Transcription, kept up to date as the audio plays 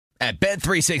At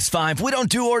Bet365, we don't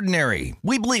do ordinary.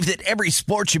 We believe that every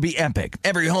sport should be epic.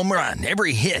 Every home run,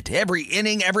 every hit, every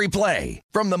inning, every play.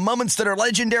 From the moments that are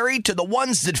legendary to the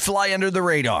ones that fly under the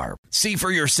radar. See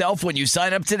for yourself when you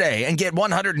sign up today and get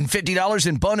 $150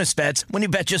 in bonus bets when you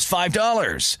bet just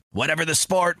 $5. Whatever the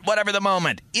sport, whatever the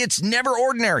moment, it's never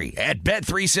ordinary at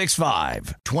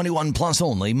Bet365. 21 plus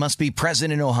only. Must be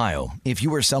present in Ohio. If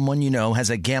you or someone you know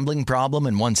has a gambling problem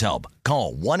and wants help,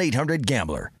 call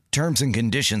 1-800-GAMBLER. Terms and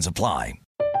conditions apply.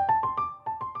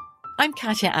 I'm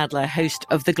Katya Adler, host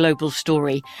of The Global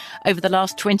Story. Over the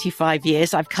last 25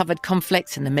 years, I've covered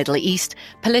conflicts in the Middle East,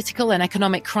 political and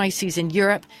economic crises in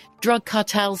Europe, drug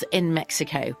cartels in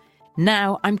Mexico.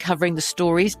 Now I'm covering the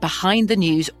stories behind the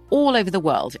news all over the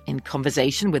world in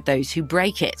conversation with those who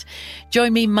break it.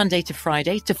 Join me Monday to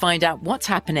Friday to find out what's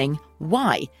happening,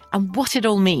 why, and what it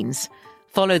all means.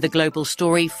 Follow The Global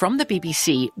Story from the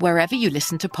BBC wherever you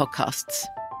listen to podcasts.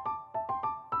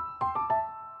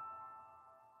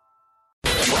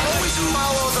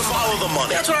 Follow the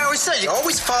money. That's what I always say. You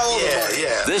always follow the money.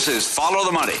 Yeah. This is Follow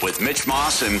the Money with Mitch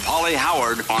Moss and Paulie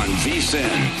Howard on VSiN.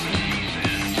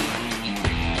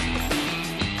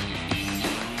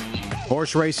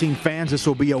 Horse racing fans, this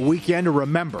will be a weekend to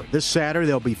remember. This Saturday,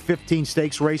 there'll be 15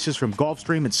 stakes races from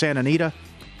Gulfstream and Santa Anita.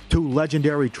 2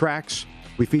 legendary tracks.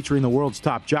 We featuring the world's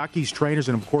top jockeys, trainers,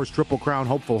 and, of course, Triple Crown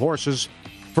hopeful horses.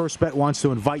 First Bet wants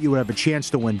to invite you to have a chance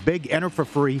to win big. Enter for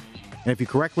free. And if you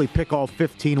correctly pick all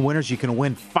 15 winners, you can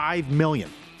win $5 million.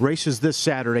 Races this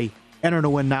Saturday. Enter to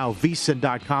win now.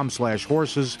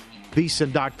 VSiN.com/horses.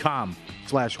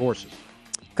 VSiN.com/horses.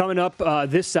 Coming up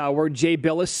this hour, Jay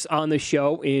Billis on the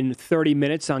show in 30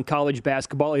 minutes on college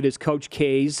basketball. It is Coach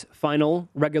K's final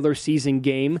regular season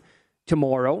game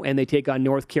tomorrow, and they take on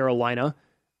North Carolina.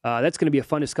 That's going to be a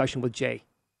fun discussion with Jay.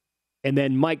 And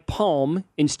then Mike Palm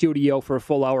in studio for a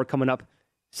full hour coming up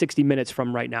 60 minutes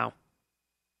from right now.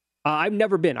 I've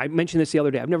never been. I mentioned this the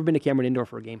other day. I've never been to Cameron Indoor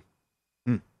for a game.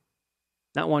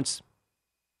 Not once.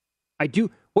 I do.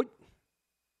 What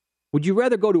would you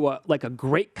rather go to a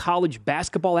great college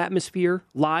basketball atmosphere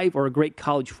live or a great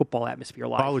college football atmosphere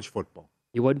live? College football.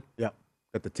 You would? Yep.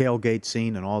 Got the tailgate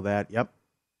scene and all that. Yep.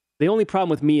 The only problem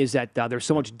with me is that there's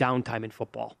so much downtime in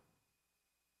football.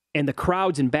 And the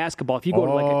crowds in basketball, if you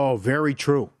go to very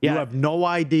true. Yeah. You have no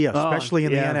idea, especially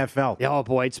in the NFL. Oh,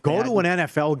 boy, it's Go bad. to an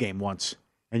NFL game once,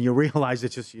 and you realize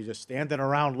you're just standing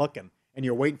around looking, and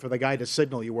you're waiting for the guy to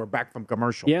signal you we're back from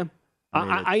commercial. Yeah.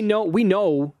 I know. We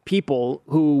know people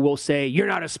who will say, you're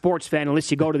not a sports fan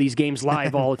unless you go to these games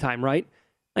live all the time, right?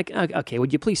 Like, okay,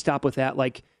 would you please stop with that?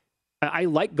 Like, I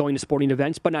like going to sporting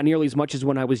events, but not nearly as much as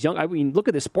when I was young. I mean, look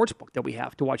at the sports book that we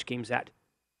have to watch games at.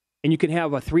 And you can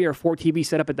have a 3 or 4 TV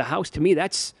set up at the house. To me,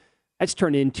 that's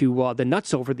turned into the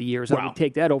nuts over the years. I would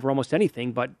take that over almost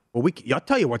anything. But I'll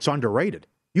tell you what's underrated.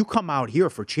 You come out here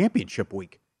for championship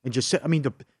week and just sit. I mean,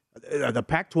 the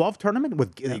Pac-12 tournament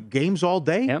with games all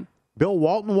day. Yeah. Bill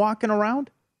Walton walking around.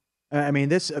 I mean,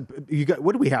 this. You got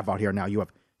what do we have out here now? You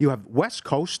have West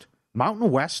Coast,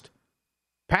 Mountain West,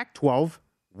 Pac-12,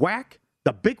 WAC.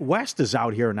 The Big West is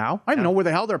out here now. I don't know where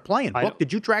the hell they're playing. Buck,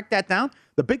 did you track that down?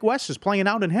 The Big West is playing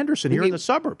out in Henderson here in the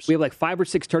suburbs. We have like 5 or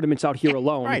 6 tournaments out here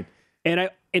alone. Right.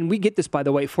 And we get this, by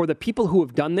the way, for the people who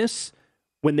have done this,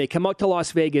 when they come out to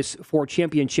Las Vegas for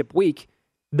championship week,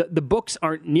 the books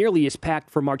aren't nearly as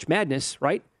packed for March Madness,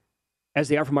 right, as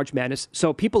they are for March Madness.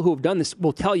 So people who have done this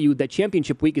will tell you that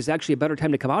championship week is actually a better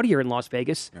time to come out here in Las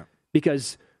Vegas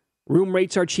because room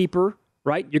rates are cheaper,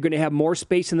 right? You're going to have more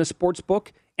space in the sports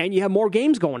book, and you have more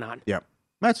games going on. Yeah.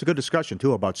 That's a good discussion,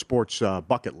 too, about sports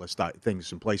bucket list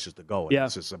things and places to go. And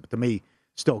this is, to me,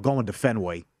 still going to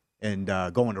Fenway and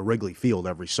going to Wrigley Field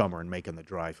every summer and making the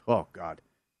drive. Oh, God.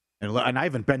 And I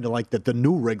haven't been to, like, the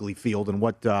new Wrigley Field and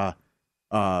what the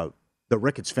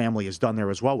Ricketts family has done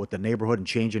there as well with the neighborhood and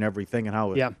changing everything and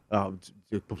how it's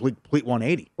a complete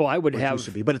 180. Well, I would have. Used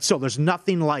to be. But it's still, there's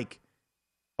nothing like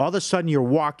all of a sudden you're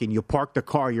walking, you park the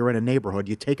car, you're in a neighborhood,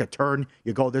 you take a turn,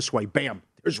 you go this way, bam,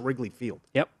 there's Wrigley Field.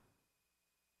 Yep.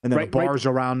 And then the bars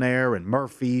around there and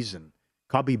Murphy's and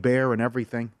Cubby Bear and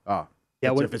everything.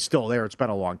 If it's still there, it's been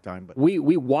a long time. But we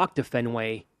walked to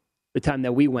Fenway the time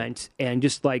that we went, and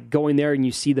just like going there and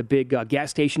you see the big gas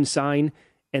station sign,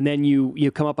 and then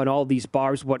you come up on all these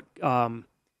bars.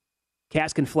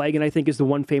 Cask and Flagon, I think, is the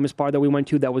one famous bar that we went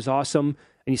to that was awesome.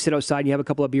 And you sit outside and you have a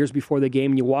couple of beers before the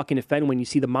game, and you walk into Fenway and you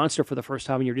see the monster for the first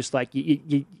time, and you're just like,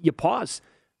 you pause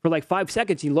for like 5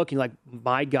 seconds, and you look, and you're like,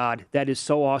 my God, that is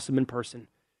so awesome in person.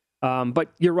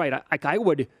 But you're right. I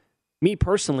would, me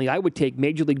personally, I would take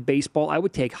Major League Baseball. I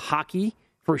would take hockey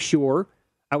for sure.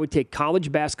 I would take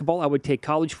college basketball. I would take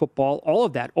college football, all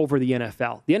of that over the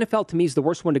NFL. The NFL, to me, is the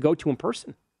worst one to go to in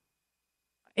person.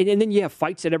 And then you have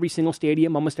fights at every single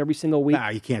stadium, almost every single week. Nah,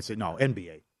 you can't say no.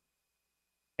 NBA.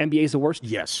 NBA is the worst?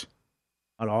 Yes.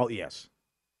 At all, yes.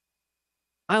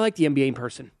 I like the NBA in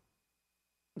person.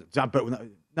 It's not better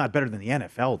than the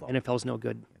NFL, though. NFL's no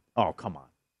good. Oh, come on.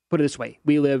 Put it this way.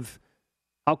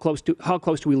 How close do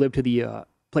we live to the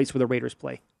place where the Raiders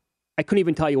play? I couldn't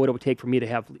even tell you what it would take for me to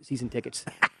have season tickets.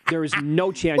 There is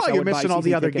no chance I would buy season tickets. Well, you're missing all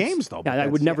the other games, though. Yeah, I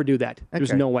would never do that.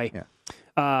 There's no way.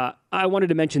 Yeah. I wanted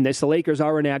to mention this. The Lakers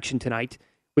are in action tonight.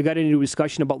 We got into a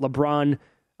discussion about LeBron,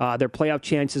 their playoff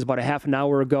chances about a half an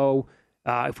hour ago.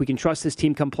 If we can trust this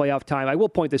team come playoff time. I will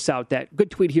point this out. That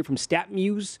good tweet here from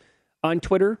StatMuse on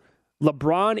Twitter.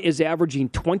 LeBron is averaging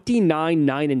 29,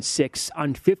 9, and 6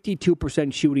 on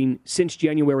 52% shooting since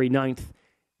January 9th.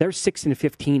 They're 6 and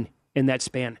 15 in that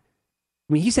span.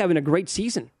 I mean, he's having a great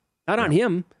season. Not on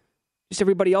him, just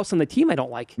everybody else on the team I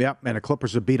don't like. Yeah, and the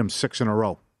Clippers have beat him 6 in a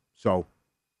row. So,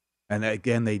 and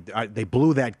again, they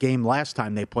blew that game last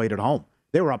time they played at home.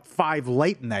 They were up 5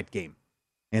 late in that game.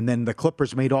 And then the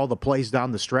Clippers made all the plays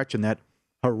down the stretch in that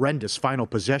horrendous final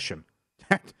possession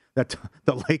that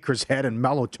the Lakers had, and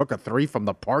Melo took a 3 from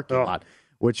the parking lot,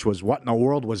 which was, what in the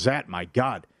world was that? My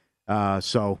God.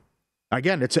 So,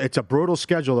 again, it's a brutal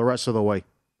schedule the rest of the way.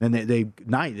 And they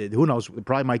who knows, they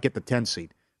probably might get the 10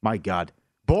 seed. My God.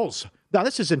 Bulls. Now,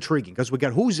 this is intriguing because we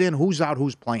got who's in, who's out,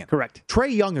 who's playing. Correct.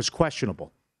 Trae Young is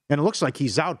questionable, and it looks like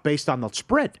he's out based on the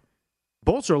spread.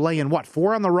 Bulls are laying,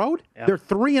 4 on the road? Yeah. They're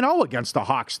 3-0 against the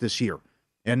Hawks this year.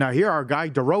 And now here our guy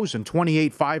DeRozan,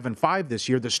 28, 5, and 5 this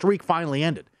year. The streak finally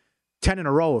ended. 10 in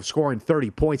a row of scoring 30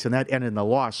 points, and that ended in the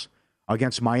loss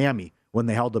against Miami when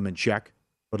they held them in check.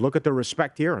 But look at the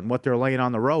respect here and what they're laying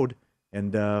on the road.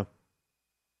 And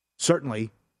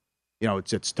certainly,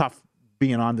 it's tough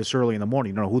being on this early in the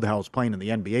morning. You don't know who the hell is playing in the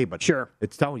NBA, but sure,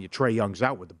 it's telling you Trae Young's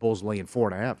out with the Bulls laying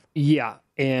 4.5. Yeah,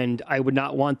 and I would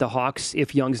not want the Hawks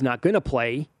if Young's not going to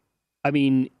play. I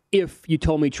mean, if you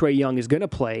told me Trae Young is going to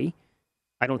play,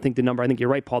 I think you're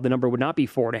right, Paul, the number would not be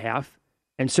 4.5.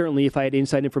 And certainly if I had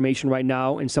inside information right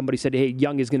now and somebody said, hey,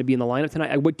 Young is going to be in the lineup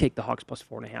tonight, I would take the Hawks plus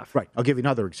 4.5. Right. I'll give you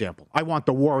another example. I want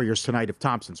the Warriors tonight if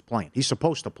Thompson's playing. He's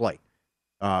supposed to play.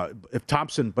 But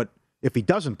if he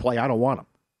doesn't play, I don't want him.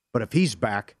 But if he's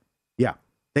back, yeah,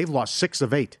 they've lost 6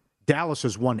 of 8. Dallas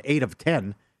has won 8 of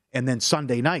 10. And then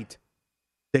Sunday night,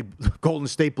 Golden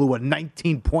State blew a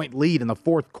 19-point lead in the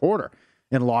fourth quarter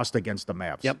and lost against the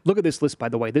Mavs. Yep. Look at this list, by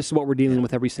the way. This is what we're dealing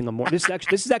with every single morning. This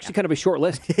is actually kind of a short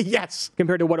list. Yes.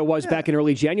 Compared to what it was back in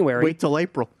early January. Wait till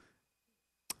April.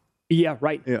 Yeah,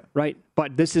 right. Yeah. Right.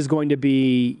 But this is going to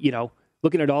be,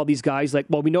 looking at all these guys,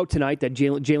 we know tonight that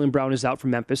Jaylen Brown is out for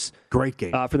Memphis. Great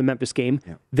game. For the Memphis game.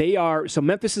 Yeah. So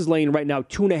Memphis is laying right now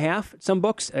 2.5 at some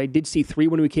books. I did see 3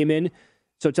 when we came in.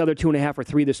 So it's either 2.5 or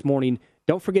 3 this morning.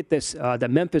 Don't forget this,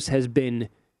 that Memphis has been,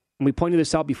 and we pointed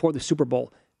this out before the Super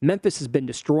Bowl, Memphis has been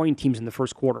destroying teams in the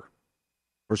first quarter.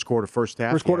 First quarter, first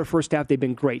half? First half, they've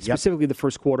been great, specifically the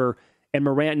first quarter. And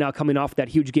Morant now coming off that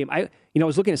huge game. I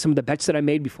was looking at some of the bets that I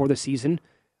made before the season.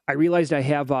 I realized I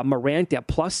have Morant at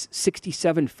plus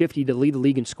 67.50 to lead the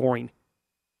league in scoring.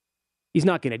 He's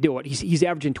not going to do it. He's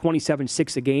averaging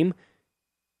 27.6 a game.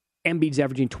 Embiid's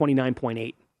averaging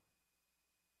 29.8.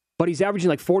 But he's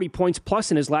averaging 40 points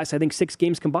plus in his last, 6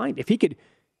 games combined. If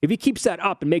he keeps that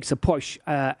up and makes a push,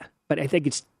 but I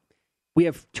think we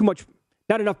have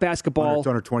not enough basketball.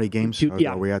 120 games?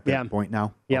 Are we at that point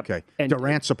now? Yep. Okay. And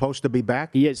Durant's supposed to be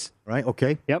back? He is. Right?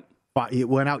 Okay. Yep. He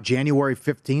went out January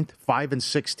 15th, 5 and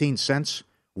 16 cents,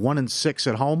 1 and 6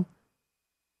 at home.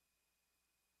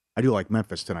 I do like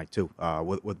Memphis tonight, too.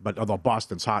 But although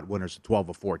Boston's hot, winners of 12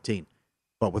 of 14.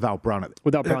 But without Brown,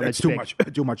 it's too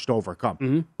much to overcome.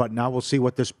 Mm-hmm. But now we'll see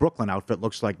what this Brooklyn outfit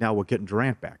looks like now we're getting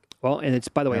Durant back. Well, and it's,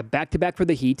 by the way, a back-to-back for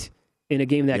the Heat in a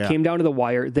game that came down to the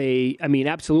wire. They,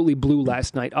 absolutely blew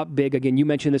last night, up big. Again, you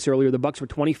mentioned this earlier. The Bucks were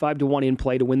 25-1 in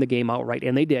play to win the game outright,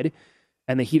 and they did.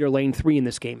 And the Heat are laying 3 in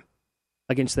this game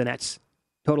against the Nets.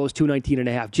 Total is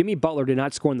 219.5. Jimmy Butler did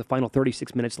not score in the final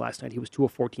 36 minutes last night. He was 2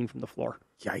 of 14 from the floor.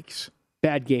 Yikes.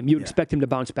 Bad game. You'd expect him to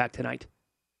bounce back tonight.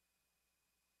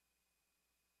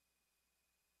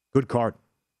 Good card.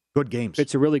 Good games.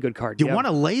 It's a really good card. Do you want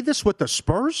to lay this with the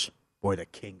Spurs? Boy, the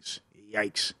Kings.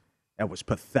 Yikes. That was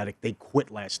pathetic. They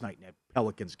quit last night in that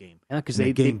Pelicans game. Yeah, because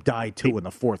the game died, too, in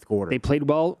the fourth quarter. They played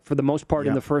well for the most part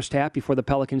in the first half before the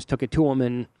Pelicans took it to them.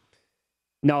 And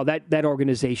no, that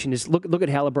organization is... Look at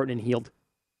Halliburton and Hield,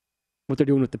 what they're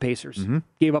doing with the Pacers. Mm-hmm.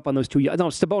 Gave up on those 2... No,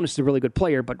 Sabonis is a really good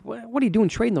player, but what are you doing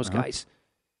trading those guys?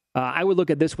 I would look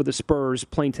at this with the Spurs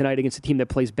playing tonight against a team that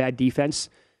plays bad defense.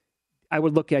 I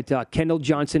would look at Kendall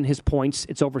Johnson, his points.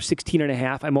 It's over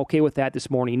 16.5. I'm okay with that this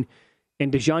morning.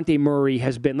 And DeJounte Murray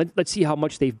has been, let's see how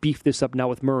much they've beefed this up now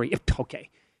with Murray. Okay.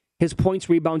 His points,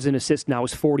 rebounds, and assists now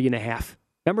is 40.5.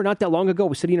 Remember, not that long ago, it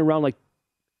was sitting around like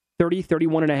 30,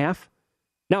 31.5.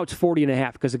 Now it's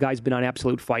 40.5 because the guy's been on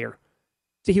absolute fire.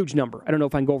 It's a huge number. I don't know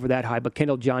if I can go over that high, but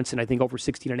Kendall Johnson, I think over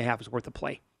 16.5 is worth a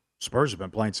play. Spurs have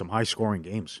been playing some high-scoring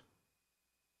games.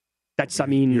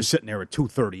 You're sitting there at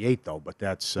 238, though, but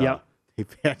that's... the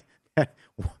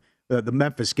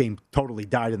Memphis game totally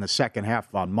died in the second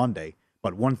half on Monday,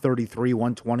 but 133,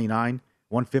 129,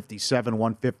 157,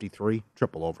 153,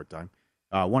 triple overtime.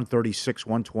 136,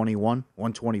 121,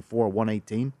 124,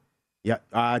 118. Yeah.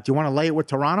 Do you want to lay it with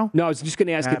Toronto? No, I was just going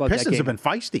to ask you about Pistons that game. have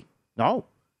been feisty. No.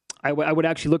 I would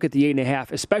actually look at the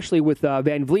 8.5, especially with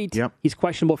Van Vliet. Yep. He's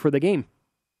questionable for the game.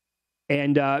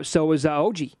 And so is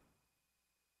OG.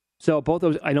 So both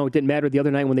those, I know it didn't matter the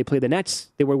other night when they played the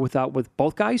Nets. They were with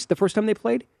both guys the first time they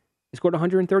played. They scored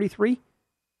 133.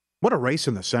 What a race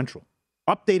in the Central.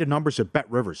 Updated numbers at Bet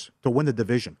Rivers to win the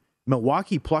division.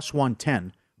 Milwaukee plus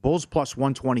 110, Bulls plus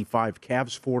 125,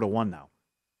 Cavs 4-1 now.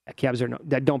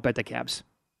 Don't bet the Cavs.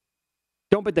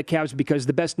 Don't bet the Cavs because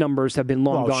the best numbers have been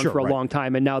gone for a long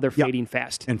time, and now they're fading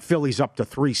fast. And Philly's up to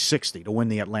 360 to win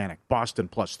the Atlantic. Boston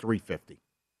plus 350.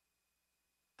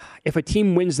 If a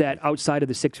team wins that outside of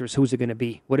the Sixers, who's it going to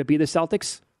be? Would it be the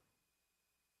Celtics?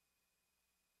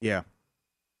 Yeah.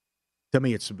 To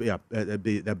me,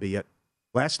 that'd be it.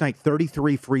 Last night,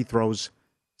 33 free throws,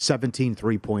 17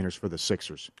 three-pointers for the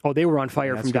Sixers. Oh, they were on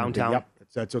fire from downtown.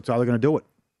 That's how they're going to do it.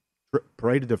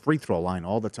 Paraded the free throw line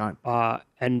all the time.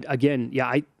 And again,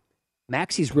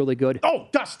 Maxi's really good. Oh,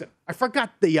 Dustin, I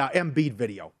forgot the Embiid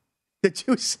video. Did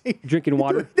you see? Drinking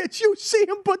water? Did you see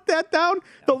him put that down?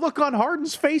 The look on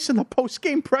Harden's face in the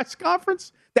post-game press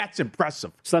conference? That's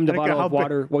impressive. Slammed a bottle of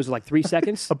water, what was it, like 3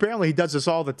 seconds? Apparently he does this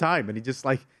all the time, and he just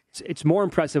like... It's more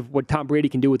impressive what Tom Brady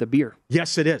can do with a beer.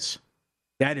 Yes, it is.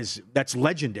 That's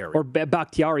legendary. Or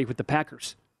Bakhtiari with the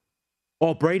Packers.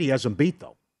 Oh, Brady hasn't beat,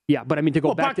 though. Yeah, but I mean, to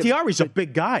go back Bakhtiari's a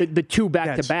big guy. The two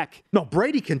back-to-back. No,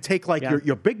 Brady can take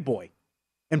your big boy.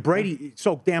 And Brady is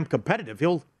so damn competitive,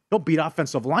 he'll beat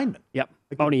offensive linemen. Yep.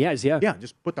 Oh, and he has, yeah. Yeah,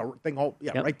 just put the thing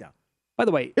right down. By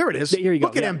the way. Here it is. Here you go.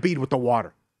 Look at Embiid with the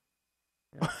water.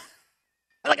 Yeah.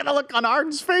 Look at the look on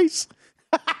Harden's face.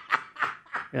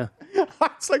 Yeah.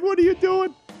 It's like, what are you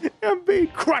doing?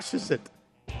 Embiid crushes it.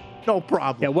 No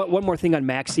problem. Yeah, one more thing on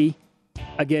Maxey.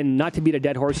 Again, not to beat a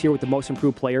dead horse here with the most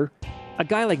improved player. A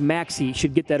guy like Maxey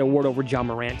should get that award over John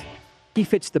Morant. He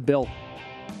fits the bill.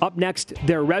 Up next,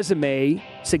 their resume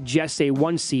suggests a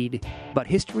 1 seed, but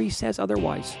history says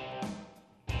otherwise.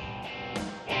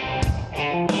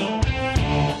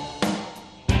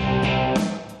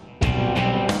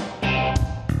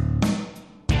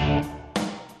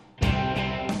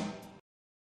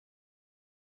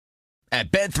 At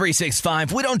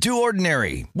Bet365, we don't do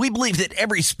ordinary. We believe that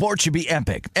every sport should be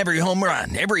epic. Every home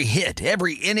run, every hit,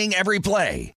 every inning, every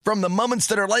play. From the moments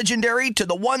that are legendary to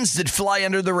the ones that fly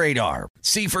under the radar.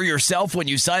 See for yourself when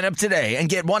you sign up today and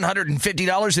get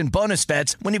 $150 in bonus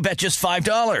bets when you bet just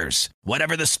 $5.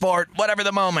 Whatever the sport, whatever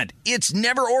the moment, it's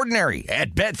never ordinary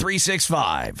at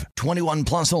Bet365. 21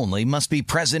 plus only. Must be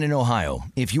present in Ohio.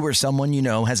 If you or someone you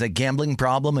know has a gambling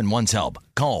problem and wants help,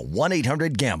 call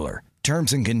 1-800-GAMBLER.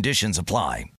 Terms and conditions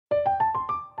apply.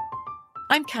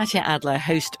 I'm Katya Adler,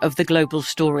 host of The Global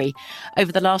Story.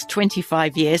 Over the last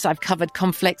 25 years, I've covered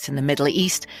conflicts in the Middle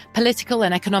East, political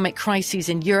and economic crises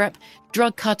in Europe,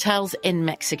 drug cartels in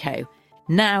Mexico.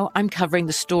 Now I'm covering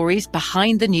the stories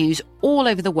behind the news all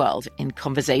over the world in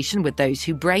conversation with those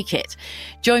who break it.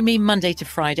 Join me Monday to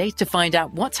Friday to find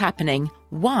out what's happening,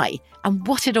 why, and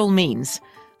what it all means.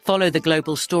 Follow The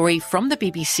Global Story from the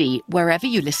BBC wherever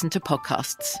you listen to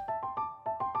podcasts.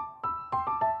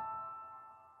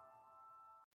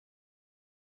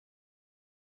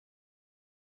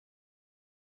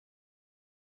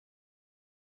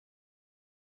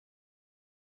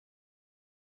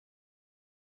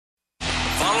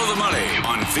 Follow the money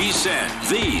on VSiN,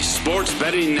 the sports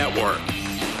betting network.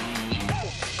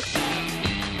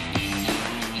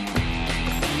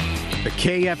 The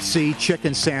KFC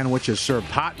chicken sandwich is served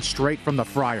hot and straight from the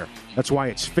fryer. That's why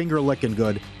it's finger-licking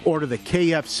good. Order the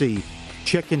KFC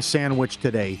chicken sandwich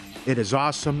today. It is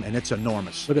awesome, and it's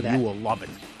enormous. Look at that. You will love it.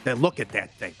 Then look at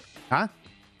that thing. Huh?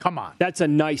 Come on. That's a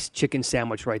nice chicken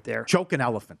sandwich right there. Choke an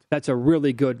elephant. That's a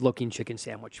really good-looking chicken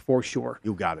sandwich, for sure.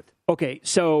 You got it. Okay,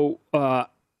 so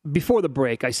before the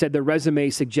break, I said the resume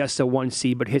suggests a 1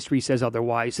 seed, but history says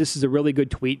otherwise. This is a really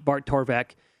good tweet. Bart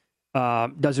Torvak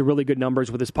does a really good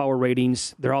numbers with his power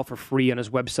ratings. They're all for free on his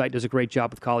website. Does a great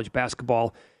job with college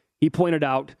basketball. He pointed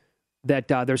out that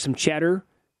there's some chatter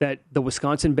that the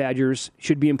Wisconsin Badgers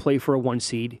should be in play for a 1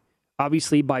 seed.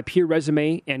 Obviously, by pure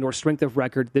resume and or strength of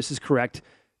record, this is correct.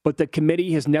 But the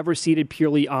committee has never seeded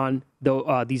purely on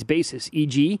these bases.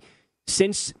 E.g.,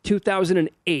 since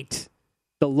 2008,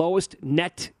 the lowest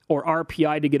net or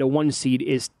RPI to get a 1 seed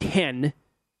is 10,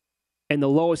 and the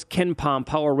lowest KenPom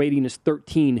power rating is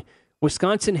 13.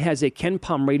 Wisconsin has a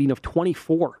KenPom rating of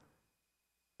 24,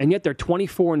 and yet they're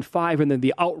 24-5, and they're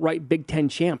the outright Big Ten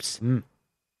champs.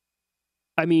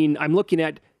 I mean, I'm looking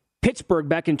at Pittsburgh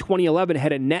back in 2011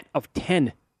 had a net of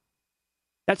 10.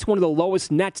 That's one of the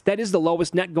lowest nets. That is the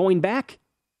lowest net going back.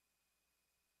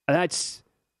 That's,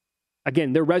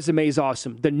 again, their resume is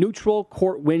awesome. The neutral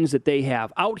court wins that they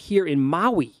have out here in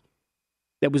Maui,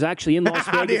 that was actually in Las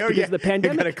Vegas because of the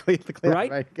pandemic. Clear,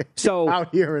 right? So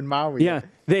out here in Maui. Yeah,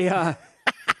 they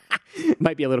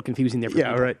might be a little confusing there. For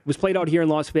people. Right. It was played out here in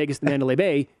Las Vegas, the Mandalay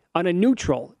Bay. On a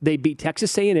neutral, they beat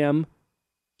Texas A&M,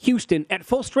 Houston, at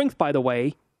full strength, by the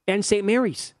way, and St.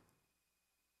 Mary's.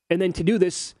 And then to do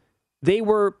this, they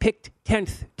were picked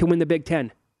 10th to win the Big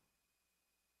Ten.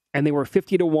 And they were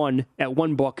 50-1 at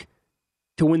one book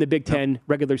to win the Big Ten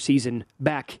regular season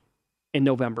back in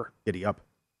November. Giddy up.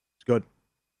 It's good.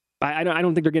 I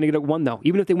don't think they're going to get a 1, though.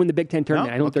 Even if they win the Big Ten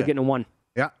tournament, I don't think they're getting a 1.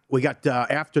 Yeah, we got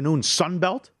afternoon Sun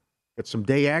Belt. Got some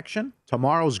day action.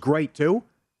 Tomorrow's great, too.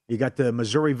 You got the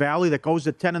Missouri Valley that goes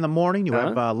at 10 in the morning. You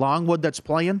have Longwood that's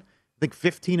playing. I think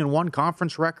 15-1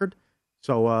 conference record.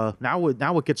 So now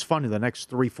it gets fun in the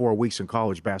next 3-4 weeks in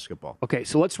college basketball. Okay,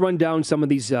 so let's run down some of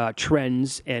these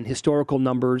trends and historical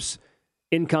numbers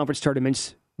in conference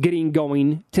tournaments getting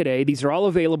going today. These are all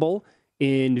available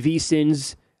in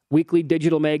VSiN's weekly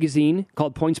digital magazine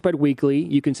called Point Spread Weekly.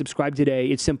 You can subscribe today.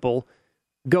 It's simple.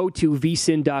 Go to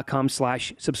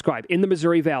vsin.com/subscribe. In the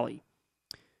Missouri Valley,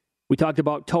 we talked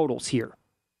about totals here.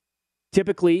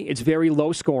 Typically, it's very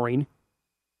low scoring.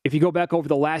 If you go back over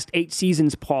the last 8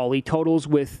 seasons, Paulie, totals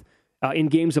with in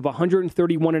games of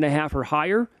 131.5 or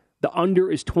higher, the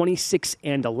under is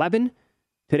 26-11.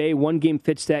 Today, one game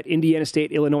fits that. Indiana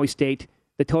State, Illinois State.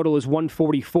 The total is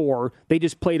 144. They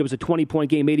just played. It was a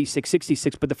 20-point game,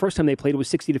 86-66. But the first time they played, it was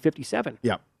 60-57.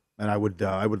 Yeah, and I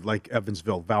would like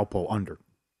Evansville Valpo under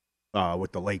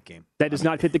with the late game. That does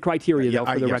not fit the criteria, though,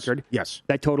 for the record. Yes.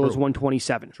 That total is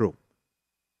 127. True.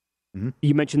 Mm-hmm.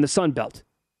 You mentioned the Sun Belt.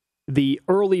 The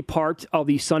early part of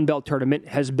the Sun Belt tournament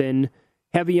has been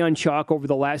heavy on chalk over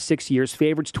the last 6 years.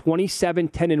 Favorites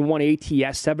 27-10-1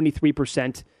 ATS,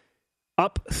 73%.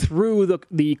 Up through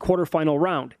the quarterfinal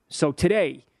round. So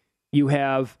today, you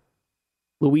have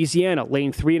Louisiana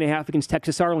laying 3.5 against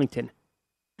Texas Arlington.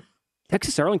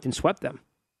 Texas Arlington swept them.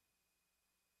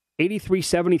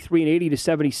 83-73 and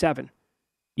 80-77.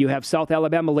 You have South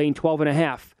Alabama laying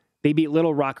 12.5. They beat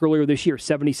Little Rock earlier this year,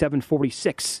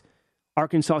 77-46.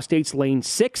 Arkansas State's laying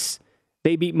 6.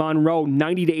 They beat Monroe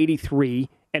 90-83,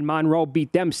 and Monroe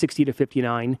beat them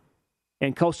 60-59.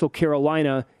 And Coastal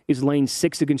Carolina is laying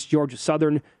 6 against Georgia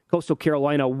Southern. Coastal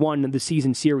Carolina won the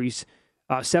season series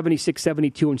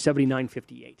 76-72 and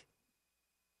 79-58.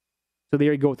 So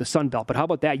there you go with the Sun Belt. But how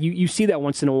about that? You see that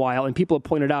once in a while, and people have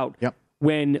pointed out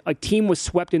when a team was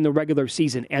swept in the regular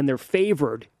season and they're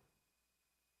favored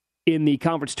in the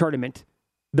conference tournament,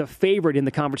 the favorite in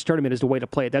the conference tournament is the way to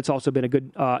play it. That's also been a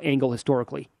good angle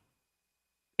historically.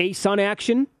 A-Sun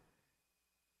action.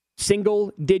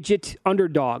 Single-digit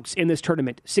underdogs in this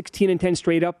tournament. 16-10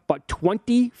 straight up, but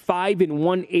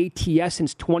 25-1 ATS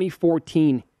since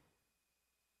 2014.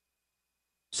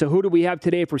 So who do we have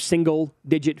today for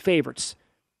single-digit favorites?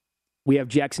 We have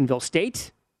Jacksonville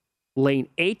State, laying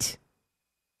 8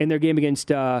 in their game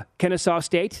against Kennesaw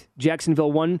State.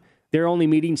 Jacksonville won their only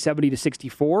meeting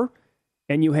 70-64.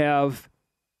 And you have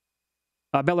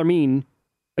Bellarmine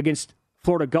against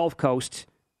Florida Gulf Coast.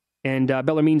 And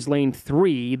Bellarmine's lane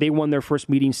 3. They won their first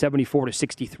meeting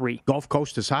 74-63. Gulf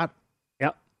Coast is hot.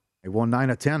 Yep. They won 9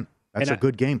 of 10. That's a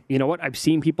good game. You know what? I've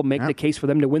seen people make the case for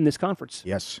them to win this conference.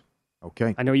 Yes.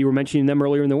 Okay. I know you were mentioning them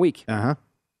earlier in the week. Uh-huh.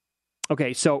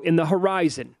 Okay, so in the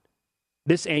horizon,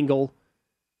 this angle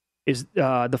is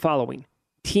the following.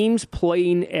 Teams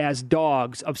playing as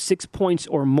dogs of 6 points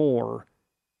or more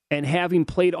and having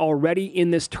played already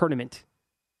in this tournament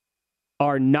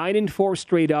are 9-4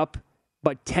 straight up,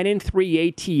 but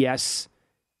 10-3 ATS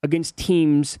against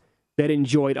teams that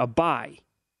enjoyed a bye.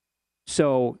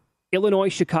 So Illinois,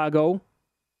 Chicago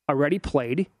already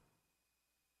played.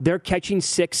 They're catching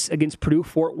 6 against Purdue,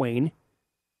 Fort Wayne.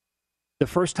 The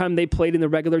first time they played in the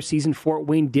regular season, Fort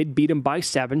Wayne did beat them by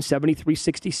 7,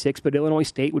 73-66, but Illinois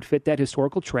State would fit that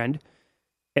historical trend.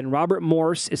 And Robert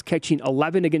Morris is catching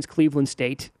 11 against Cleveland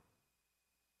State.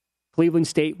 Cleveland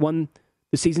State won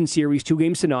the season series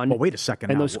 2-0. Oh, wait a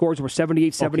second. And now. those scores were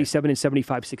 78-77 and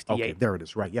 75-68. Okay, there it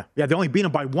is. Right, yeah. Yeah, they only beat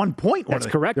them by 1 point. That's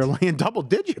correct. They're laying double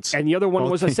digits. And the other one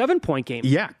was a 7-point game.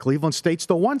 Yeah, Cleveland State's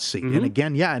the 1 seed. And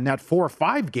again, in that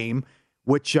 4-5 game,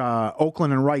 which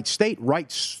Oakland and Wright State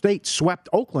swept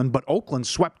Oakland, but Oakland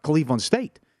swept Cleveland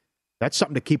State. That's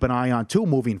something to keep an eye on, too,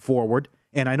 moving forward.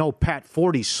 And I know Pat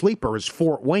Forty's sleeper is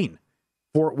Fort Wayne.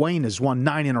 Fort Wayne has won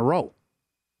 9 in a row.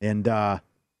 And the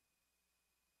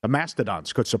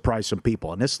Mastodons could surprise some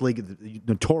people. And this league is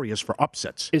notorious for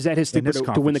upsets. Is that his sleeper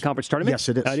to win the conference tournament? Yes,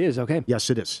 it is. It is, okay.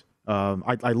 Yes, it is.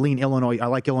 I lean Illinois. I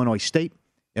like Illinois State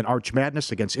in Arch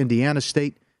Madness against Indiana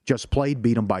State. Just played,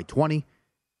 beat them by 20.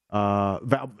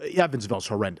 Evansville's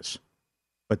horrendous.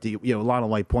 But a lot of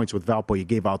light points with Valpo. You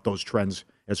gave out those trends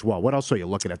as well. What else are you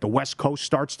looking at? The West Coast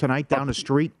starts tonight down the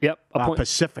street. Yep.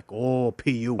 Pacific. Oh,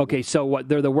 PU. Okay, so what?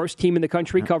 They're the worst team in the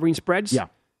country covering spreads? Yeah.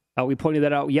 We pointed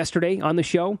that out yesterday on the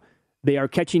show. They are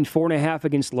catching 4.5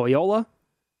 against Loyola.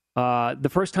 The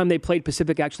first time they played,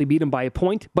 Pacific actually beat them by a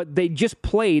point, but they just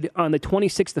played on the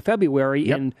 26th of February,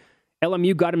 and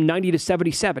LMU got them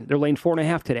 90-77. They're laying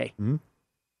 4.5 today. Mm-hmm.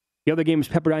 The other game is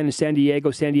Pepperdine and San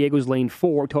Diego. San Diego's laying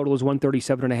 4. Total is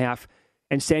 137.5.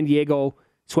 And San Diego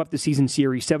swept the season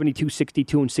series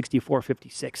 72-62 and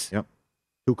 64-56. Yep.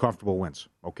 2 comfortable wins.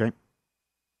 Okay.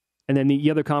 And then the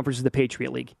other conference is the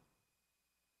Patriot League.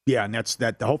 Yeah, and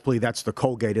hopefully that's the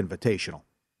Colgate Invitational.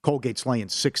 Colgate's laying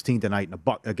 16 tonight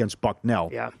against Bucknell.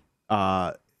 Yeah.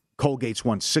 Colgate's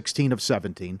won 16 of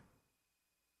 17.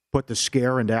 Put the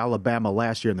scare into Alabama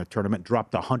last year in the tournament.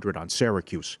 Dropped 100 on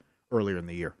Syracuse earlier in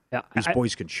the year. Yeah, These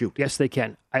boys can shoot. Yes, they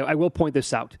can. I will point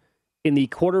this out. In the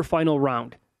quarterfinal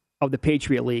round of the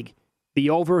Patriot League, the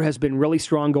over has been really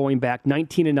strong going back,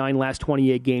 19-9 last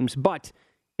 28 games. But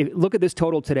look at this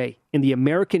total today. In the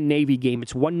American Navy game,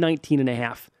 it's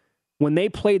 119.5. When they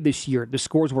played this year, the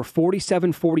scores were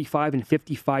 47-45 and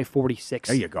 55-46.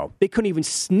 There you go. They couldn't even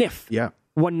sniff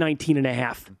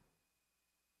 119.5.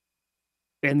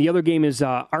 And the other game is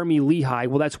Army Lehigh.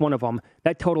 Well, that's one of them.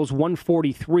 That totals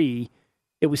 143.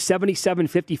 It was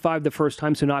 77-55 the first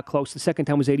time, so not close. The second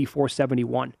time was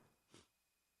 84-71.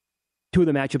 2 of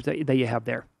the matchups that you have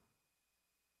there.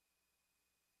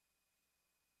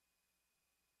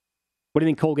 What do you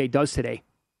think Colgate does today?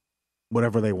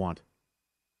 Whatever they want.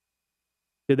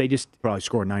 Do they just probably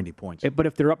score 90 points? But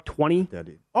if they're up 20,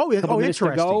 interesting.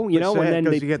 To go, and then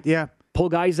they pull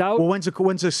guys out. Well, when's the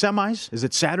semis? Is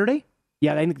it Saturday?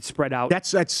 Yeah, I think it's spread out.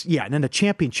 That's and then the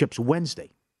championship's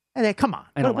Wednesday. And then, come on,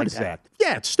 I don't what is that?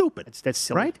 Yeah, it's stupid. That's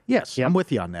silly, right? Yes, I'm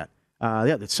with you on that.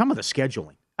 Some of the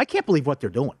scheduling, I can't believe what they're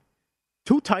doing.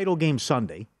 2 title games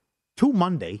Sunday, 2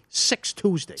 Monday, 6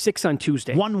 Tuesday, 6 on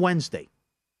Tuesday, 1 Wednesday.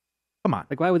 Come on,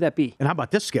 why would that be? And how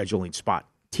about this scheduling spot?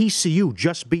 TCU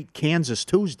just beat Kansas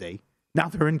Tuesday. Now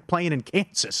they're playing in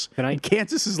Kansas. And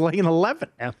Kansas is laying 11.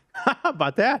 Yeah. How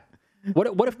about that?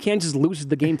 What if Kansas loses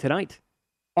the game tonight?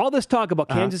 All this talk about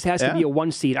Kansas has to be a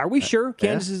 1 seed. Are we sure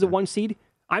Kansas is a 1 seed?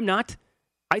 I'm not.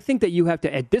 I think that you have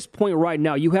to, at this point right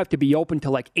now, you have to be open to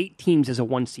like 8 teams as a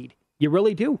 1 seed. You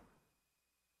really do.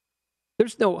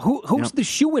 There's no who's the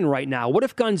shoe-in right now? What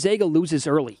if Gonzaga loses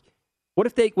early? What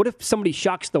if somebody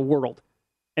shocks the world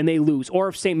and they lose? Or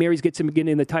if St. Mary's gets them again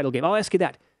in the title game? I'll ask you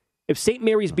that. If St.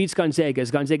 Mary's beats Gonzaga,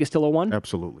 is Gonzaga still a 1?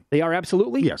 Absolutely. They are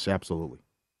absolutely? Yes, absolutely.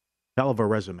 Hell of a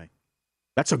resume.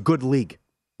 That's a good league.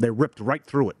 They ripped right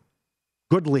through it.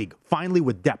 Good league. Finally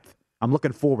with depth. I'm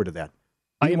looking forward to that.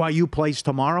 BYU plays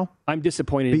tomorrow. I'm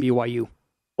disappointed in BYU.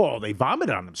 Oh, they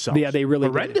vomited on themselves. Yeah, they really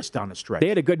horrendous down the stretch. They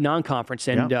had a good non-conference,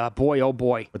 and boy, oh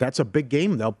boy. But that's a big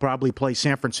game. They'll probably play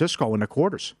San Francisco in the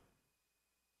quarters.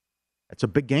 That's a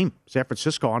big game. San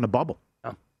Francisco on the bubble.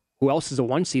 Who else is a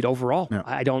 1 seed overall? Yeah.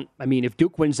 I mean, if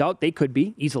Duke wins out, they could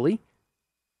be easily.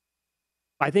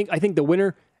 I think the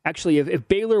winner, actually, if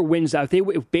Baylor wins out,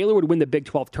 if Baylor would win the Big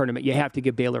 12 tournament, you have to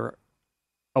give Baylor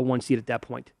a 1 seed at that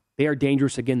point. They are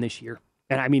dangerous again this year.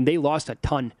 And I mean, they lost a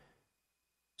ton.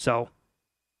 So,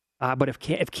 but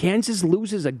if Kansas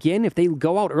loses again, if they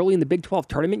go out early in the Big 12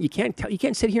 tournament, you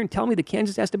can't sit here and tell me that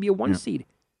Kansas has to be a 1 seed.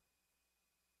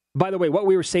 By the way, what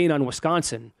we were saying on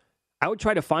Wisconsin, I would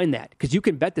try to find that because you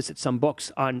can bet this at some books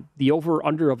on the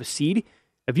over/under of a seed.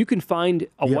 If you can find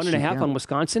a 1.5 on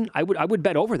Wisconsin, I would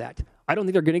bet over that. I don't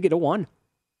think they're going to get a 1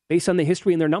 based on the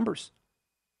history and their numbers.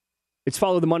 It's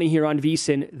Follow the Money here on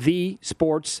VSiN, the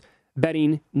sports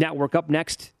betting network. Up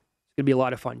next, it's going to be a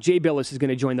lot of fun. Jay Billis is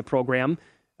going to join the program.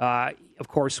 Of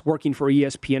course, working for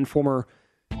ESPN, former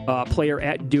player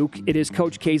at Duke. It is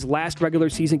Coach K's last regular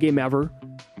season game ever.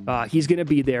 He's going to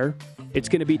be there. It's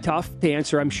going to be tough to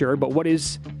answer, I'm sure, but what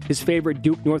is his favorite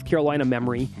Duke, North Carolina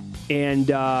memory?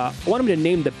 And I want him to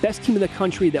name the best team in the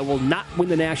country that will not win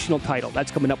the national title.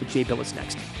 That's coming up with Jay Billis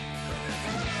next.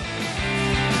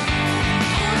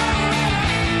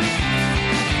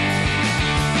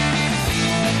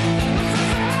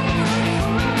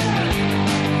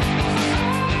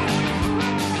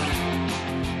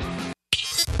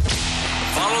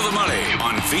 Follow the money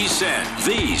on VSiN,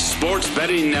 the Sports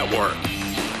Betting Network.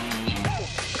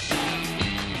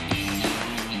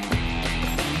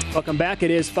 Welcome back.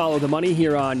 It is Follow the Money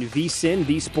here on VSiN,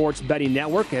 the Sports Betting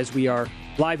Network, as we are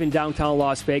live in downtown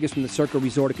Las Vegas from the Circle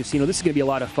Resort and Casino. This is going to be a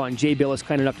lot of fun. Jay Billis,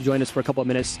 kind enough to join us for a couple of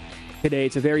minutes today.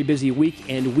 It's a very busy week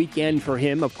and weekend for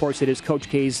him. Of course, it is Coach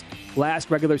K's last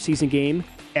regular season game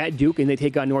at Duke, and they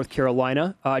take on North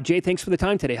Carolina. Jay, thanks for the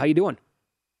time today. How you doing?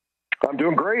 I'm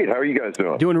doing great. How are you guys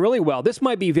doing? Doing really well. This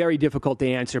might be very difficult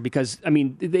to answer because, I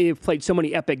mean, they have played so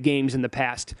many epic games in the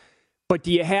past. But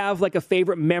do you have like a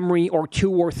favorite memory or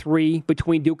two or three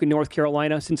between Duke and North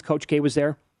Carolina since Coach K was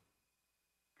there?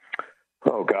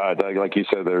 Oh, God. Like you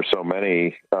said, there's so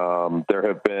many. There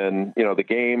have been, the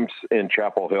games in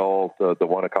Chapel Hill, the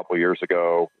one a couple years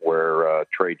ago where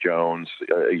Trey Jones,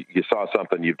 you saw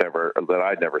something that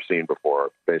I'd never seen before.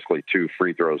 Basically 2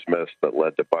 free throws missed that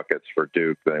led to buckets for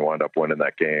Duke. They wound up winning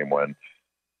that game when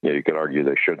you could argue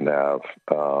they shouldn't have.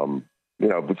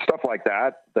 But stuff like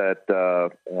that,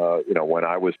 when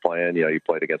I was playing, you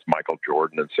played against Michael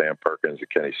Jordan and Sam Perkins and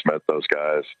Kenny Smith, those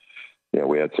guys.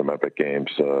 We had some epic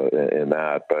games in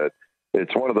that. But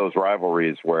it's one of those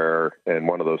rivalries and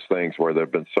one of those things where there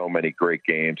have been so many great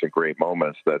games and great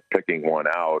moments that picking one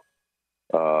out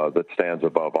that stands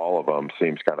above all of them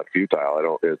seems kind of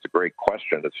futile. It's a great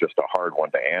question. It's just a hard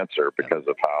one to answer because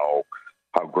of how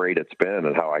great it's been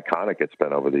and how iconic it's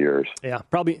been over the years. Yeah,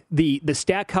 probably the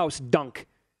Stackhouse dunk,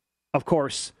 of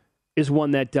course, is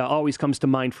one that always comes to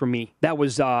mind for me. That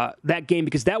was that game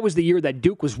because that was the year that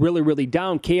Duke was really, really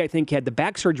down. Kay, I think, had the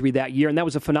back surgery that year, and that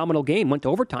was a phenomenal game. Went to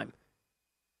overtime.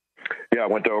 Yeah,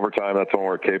 went to overtime. That's the one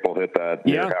where Capel hit that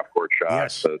near half-court shot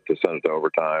to send it to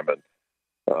overtime. And,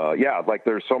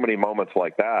 there's so many moments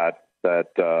like that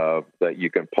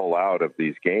you can pull out of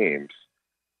these games.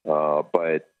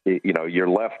 But you're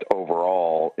left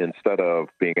overall, instead of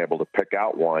being able to pick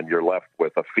out one, you're left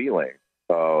with a feeling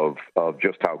of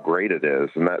just how great it is.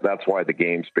 And that's why the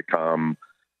games become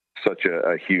such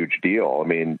a huge deal. I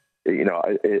mean,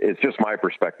 it's just my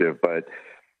perspective, but,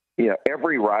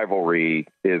 every rivalry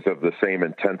is of the same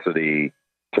intensity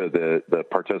to the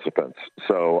participants.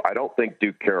 So I don't think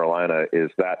Duke Carolina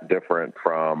is that different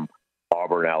from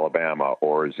Auburn, Alabama,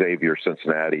 or Xavier,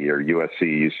 Cincinnati, or USC,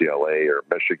 UCLA, or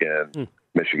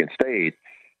Michigan State.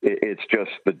 It's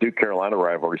just the Duke Carolina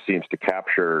rivalry seems to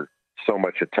capture so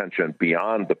much attention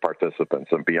beyond the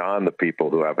participants and beyond the people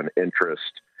who have an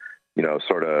interest,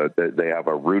 they have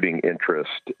a rooting interest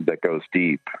that goes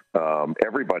deep.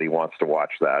 Everybody wants to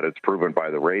watch that. It's proven by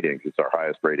the ratings. It's our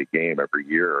highest rated game every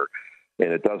year.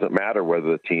 And it doesn't matter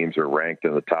whether the teams are ranked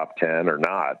in the top 10 or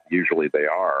not. Usually they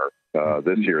are.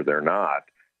 This year they're not.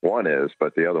 One is,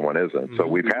 but the other one isn't. So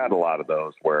we've had a lot of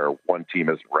those where one team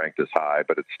isn't ranked as high,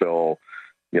 but it's still,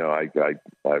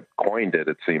 I've coined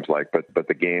it seems like, but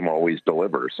the game always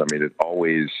delivers. I mean, it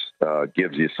always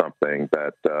gives you something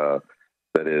that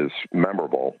is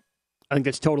memorable. I think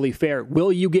that's totally fair.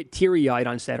 Will you get teary-eyed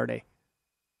on Saturday?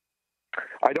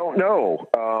 I don't know.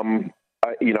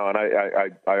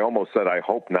 I almost said I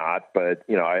hope not, but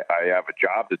I have a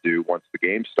job to do once the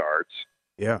game starts.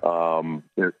 Yeah.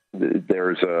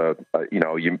 There's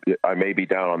I may be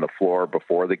down on the floor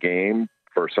before the game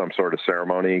for some sort of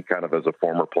ceremony, kind of as a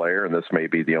former player, and this may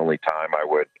be the only time I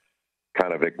would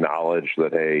kind of acknowledge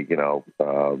that, hey,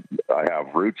 I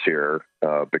have roots here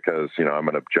because I'm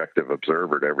an objective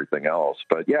observer to everything else.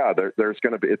 But yeah, it's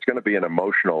going to be an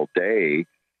emotional day.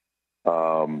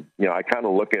 I kind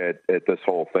of look at this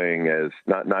whole thing as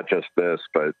not just this,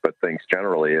 but things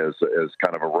generally as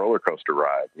kind of a roller coaster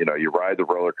ride. You ride the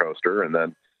roller coaster and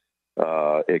then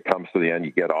it comes to the end,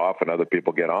 you get off and other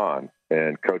people get on.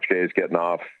 And Coach K is getting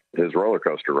off his roller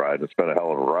coaster ride. It's been a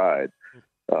hell of a ride.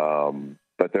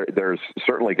 But there's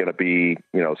certainly going to be,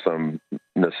 some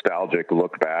nostalgic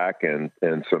look back and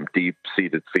some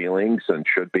deep-seated feelings, and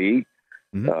should be.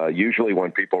 Mm-hmm. Usually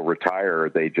when people retire,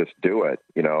 they just do it,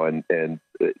 and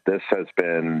this has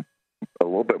been a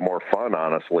little bit more fun,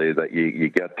 honestly, that you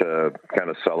get to kind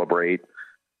of celebrate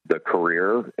the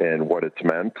career and what it's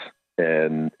meant.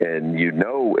 And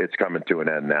it's coming to an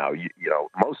end now.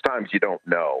 Most times you don't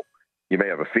know. You may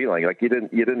have a feeling like you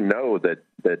didn't know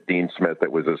that Dean Smith,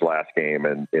 it was his last game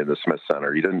in the Smith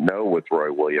Center. You didn't know with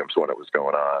Roy Williams when it was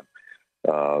going on.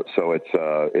 So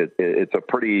it's a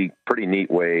pretty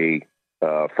neat way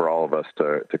for all of us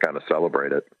to kind of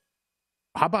celebrate it.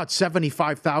 How about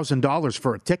 $75,000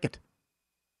 for a ticket?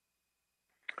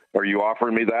 Are you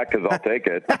offering me that? Because I'll take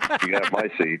it. You can have my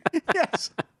seat.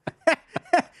 Yes,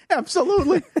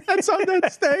 absolutely. That's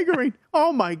staggering.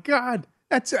 Oh my God,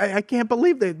 I can't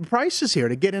believe the prices here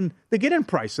to get in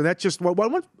price. So that's just what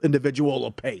one individual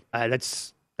will pay.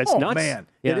 That's nuts. Man,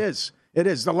 yeah. It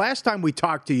is. The last time we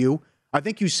talked to you, I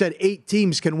think you said 8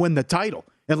 teams can win the title.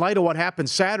 In light of what happened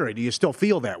Saturday, do you still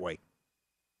feel that way?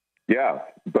 Yeah,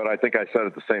 but I think I said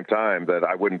at the same time that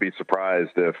I wouldn't be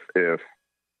surprised if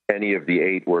any of the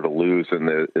 8 were to lose in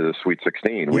the Sweet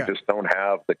 16. We just don't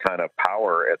have the kind of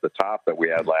power at the top that we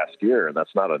had last year, and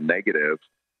that's not a negative.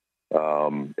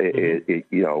 You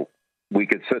know, we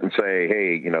could sit and say,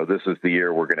 hey, you know, this is the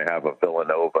year we're going to have a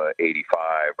Villanova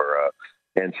 85 or a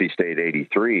NC State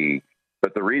 83.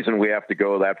 But the reason we have to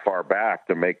go that far back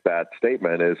to make that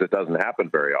statement is it doesn't happen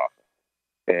very often.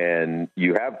 And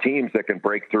you have teams that can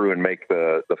break through and make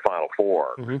the Final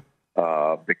Four.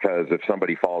 Because if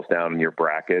somebody falls down in your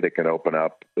bracket, it can open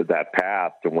up that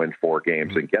path to win 4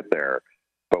 games and get there.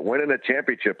 But winning a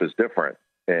championship is different,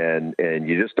 and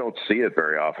you just don't see it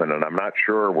very often. And I'm not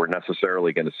sure we're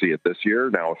necessarily going to see it this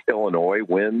year. Now, if Illinois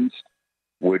wins,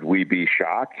 would we be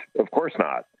shocked? Of course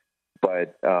not.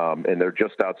 But and they're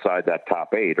just outside that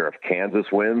top 8. Or if Kansas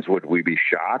wins, would we be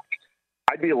shocked?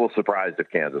 I'd be a little surprised if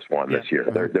Kansas won this year.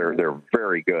 They're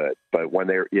very good, but when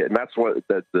and that's what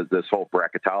this whole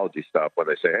bracketology stuff. When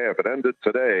they say, "Hey, if it ended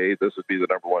today, this would be the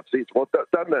number 1 seed." Well,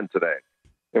 it doesn't end today,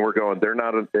 and we're going. They're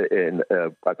not in.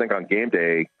 I think on game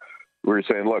day, we were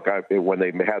saying, "Look, when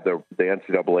they had the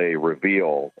NCAA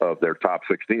reveal of their top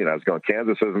 16, I was going,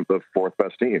 Kansas isn't the 4th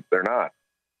best team. They're not."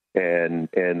 And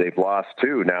they've lost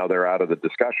 2. Now they're out of the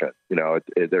discussion. You know,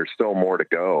 there's still more to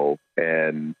go.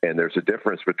 And there's a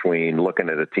difference between looking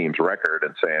at a team's record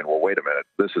and saying, well, wait a minute,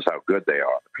 this is how good they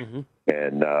are.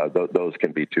 And those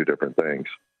can be 2 different things.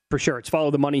 For sure. It's Follow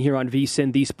the Money here on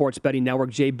VSiN, the Sports Betting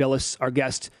Network. Jay Bilas, our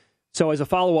guest. So as a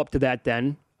follow-up to that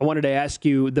then, I wanted to ask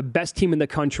you, the best team in the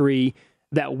country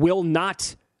that will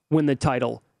not win the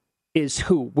title is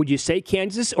who? Would you say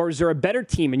Kansas, or is there a better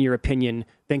team, in your opinion,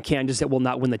 than Kansas that will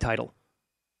not win the title?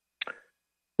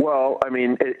 Well, I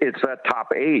mean, it's that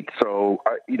top 8. So,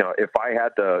 you know, if I had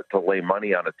to lay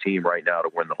money on a team right now to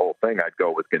win the whole thing, I'd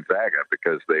go with Gonzaga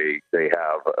because they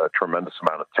have a tremendous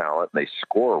amount of talent and they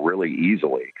score really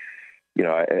easily. You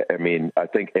know, I mean, I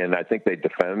think they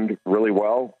defend really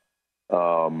well.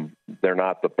 They're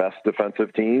not the best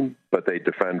defensive team, but they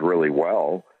defend really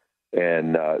well.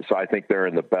 And so I think they're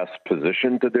in the best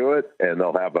position to do it, and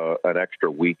they'll have an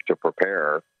extra week to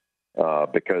prepare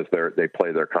because they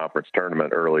play their conference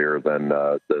tournament earlier than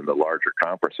the larger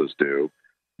conferences do.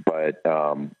 But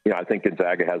you know, I think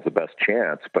Gonzaga has the best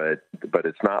chance, but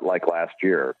it's not like last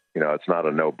year. You know, it's not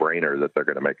a no-brainer that they're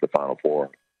going to make the Final Four.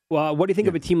 Well, what do you think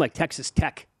of a team like Texas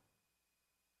Tech?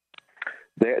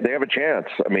 They have a chance.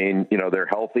 I mean, you know, they're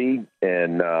healthy,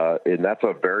 and that's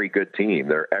a very good team.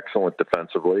 They're excellent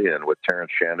defensively, and with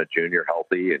Terrence Shannon Jr.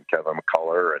 healthy and Kevin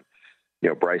McCullough and, you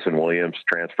know, Bryson Williams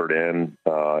transferred in,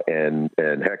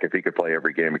 and heck, if he could play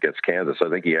every game against Kansas, I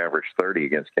think he averaged 30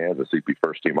 against Kansas, he'd be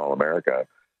first-team All-America.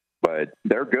 But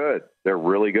they're good. They're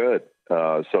really good.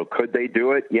 So could they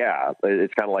do it? Yeah.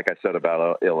 It's kind of like I said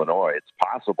about Illinois. It's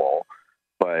possible.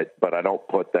 But I don't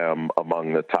put them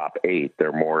among the top 8.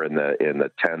 They're more in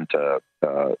the 10 to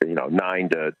 9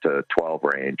 to 12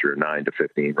 range or 9 to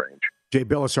 15 range. Jay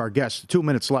Bilas, our guest. 2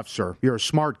 minutes left, sir. You're a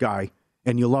smart guy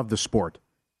and you love the sport.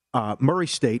 Murray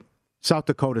State, South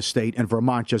Dakota State, and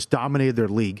Vermont just dominated their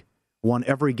league, won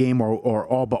every game or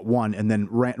all but one, and then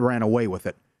ran away with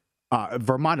it.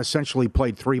 Vermont essentially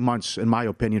played 3 months, in my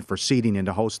opinion, for seeding and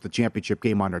to host the championship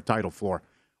game on their title floor.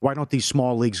 Why don't these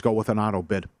small leagues go with an auto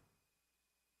bid?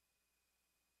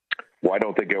 Why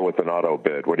don't they go with an auto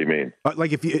bid? What do you mean?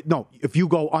 Like if you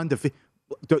go undefeated,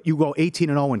 you go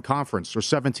 18-0 in conference or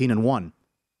 17-1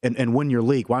 and win your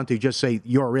league. Why don't you just say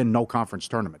you're in no conference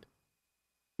tournament?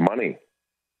 Money.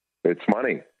 It's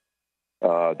money.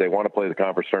 They want to play the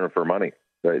conference tournament for money.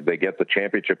 They get the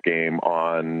championship game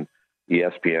on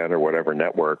ESPN or whatever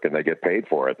network, and they get paid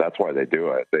for it. That's why they do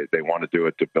it. They want to do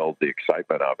it to build the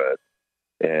excitement of it.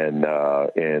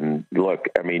 And look,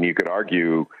 I mean, you could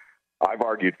argue. I've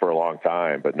argued for a long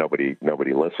time, but nobody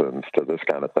listens to this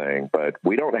kind of thing. But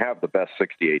we don't have the best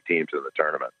 68 teams in the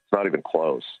tournament. It's not even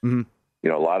close. Mm-hmm. You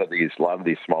know, a lot of these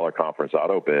smaller conference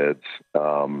auto bids,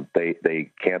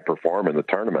 they can't perform in the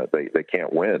tournament. They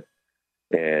can't win,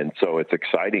 and so it's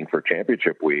exciting for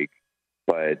championship week,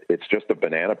 but it's just a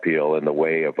banana peel in the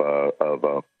way of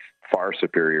a far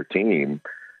superior team.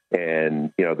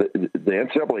 And, the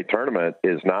NCAA tournament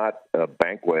is not a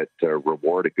banquet to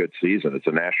reward a good season. It's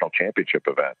a national championship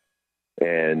event.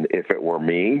 And if it were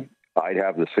me, I'd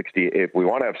have the 60. If we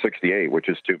want to have 68, which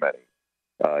is too many,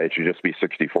 it should just be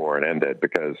 64 and end it,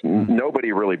 because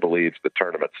nobody really believes the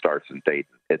tournament starts in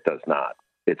Dayton. It does not.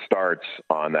 It starts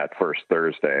on that first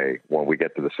Thursday when we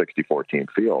get to the 64-team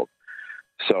field.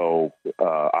 So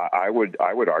I would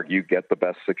argue get the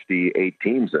best 68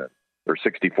 teams in, or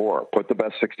 64. Put the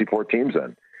best 64 teams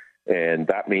in, and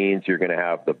that means you're going to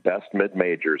have the best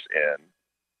mid-majors in.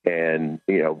 And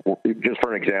just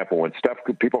for an example, when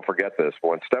people forget this, but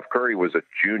when Steph Curry was a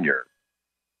junior,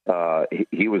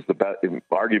 he was the best,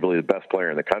 arguably the best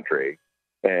player in the country,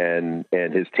 and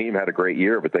his team had a great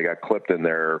year, but they got clipped in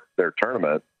their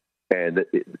tournament, and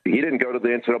he didn't go to the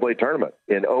NCAA tournament.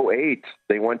 In 2008,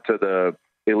 they went to the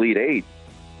Elite Eight,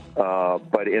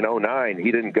 but in 2009,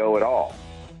 he didn't go at all.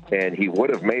 And he would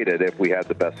have made it if we had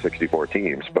the best 64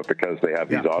 teams, but because they have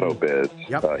these auto bids,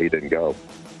 he didn't go.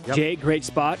 Yep. Jay, great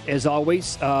spot as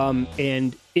always,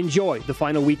 and enjoy the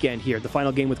final weekend here, the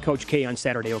final game with Coach K on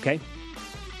Saturday, okay?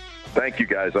 Thank you,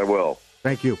 guys. I will.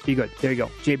 Thank you. Be good. There you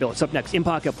go. Jay Billis up next. In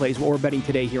Pocket plays what we're betting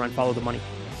today here on Follow the Money.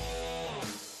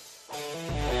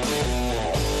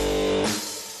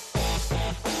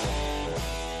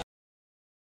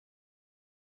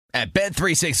 At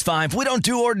Bet365, we don't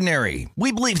do ordinary.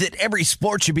 We believe that every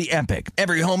sport should be epic.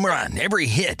 Every home run, every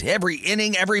hit, every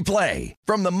inning, every play.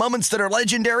 From the moments that are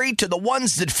legendary to the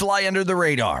ones that fly under the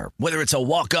radar. Whether it's a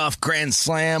walk-off grand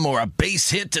slam or a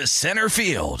base hit to center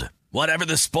field. Whatever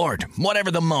the sport, whatever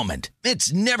the moment.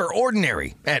 It's never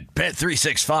ordinary at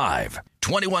Bet365.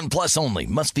 21 plus only.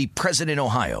 Must be present in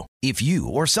Ohio. If you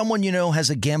or someone you know has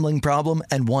a gambling problem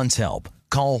and wants help,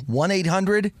 call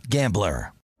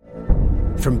 1-800-GAMBLER.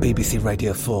 From BBC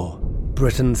Radio 4,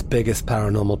 Britain's biggest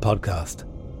paranormal podcast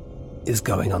is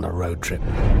going on a road trip.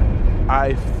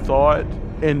 I thought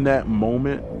in that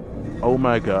moment, oh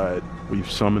my God, we've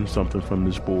summoned something from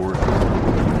this board.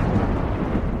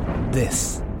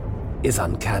 This is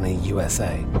Uncanny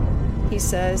USA. He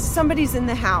says, somebody's in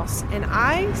the house, and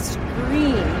I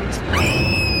screamed.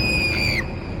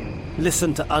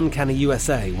 Listen to Uncanny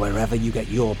USA wherever you get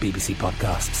your BBC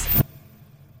podcasts,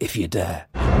 if you dare.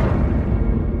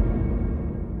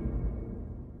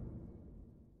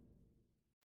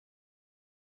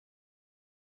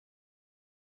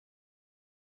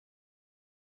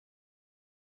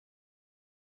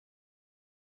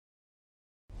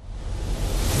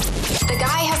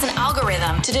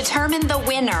 To determine the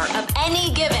winner of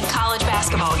any given college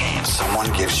basketball game. Someone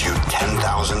gives you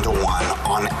 10,000 to 1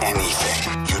 on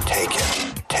anything. You take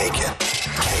it. Take it.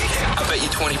 Take it. I bet you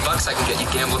 $20 I can get you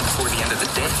gambling before the end of the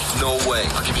day. No way.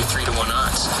 I'll give you 3 to 1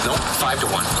 odds. Nope. 5 to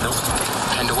 1. Nope.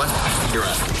 10 to 1. You're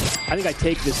out. I think I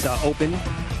take this open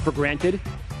for granted.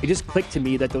 It just clicked to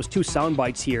me that those two sound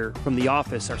bites here from The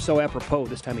Office are so apropos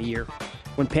this time of year.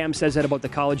 When Pam says that about the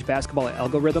college basketball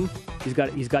algorithm, he's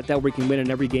got that where he can win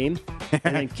in every game.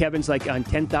 And then Kevin's like on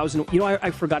 10,000.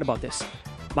 I forgot about this.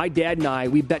 My dad and I,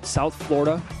 we bet South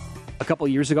Florida a couple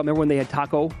of years ago. Remember when they had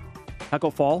Taco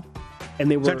Fall?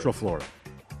 And they were Central Florida.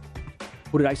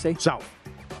 What did I say? South.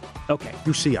 Okay.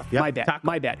 UCF. Yep. My bad. Taco.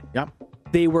 My bad. Yep.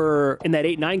 They were in that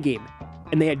 8-9 game,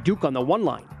 and they had Duke on the one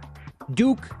line.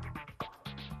 Duke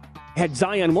had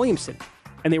Zion Williamson,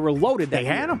 and they were loaded that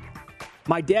year. They had him.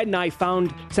 My dad and I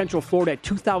found Central Florida at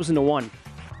 2,000 to 1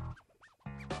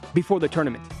 before the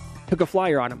tournament. Took a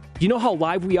flyer on them. Do you know how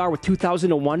live we are with 2,000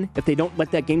 to 1 if they don't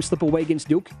let that game slip away against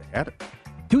Duke? They had it.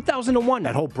 2,000 to 1.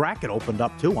 That whole bracket opened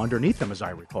up, too, underneath them, as I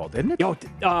recall, didn't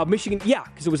it? Michigan, yeah,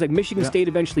 because it was like Michigan State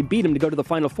eventually beat them to go to the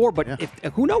Final Four, but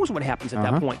who knows what happens at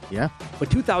that point. Yeah.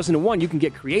 But 2,000 to 1, you can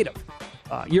get creative.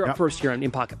 You're up first here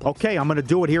in Pocket Plays. Okay, I'm going to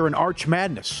do it here in Arch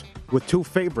Madness with two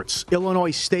favorites.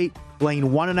 Illinois State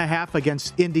laying 1.5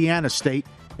 against Indiana State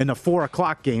in the 4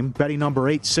 o'clock game, betting number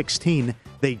 816.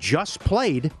 They just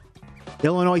played.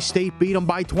 Illinois State beat them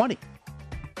by 20.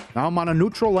 Now I'm on a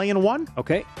neutral laying 1.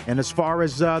 Okay. And as far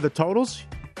as the totals,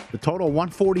 the total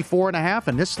 144.5,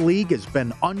 and this league has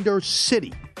been under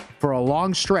City for a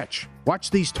long stretch. Watch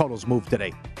these totals move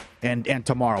today and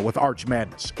tomorrow with Arch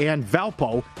Madness. And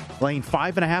Valpo laying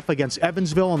 5.5 against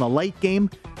Evansville in the late game.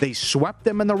 They swept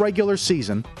them in the regular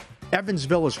season.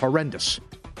 Evansville is horrendous.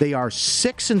 They are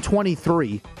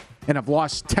 6-23 and have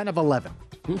lost 10 of 11.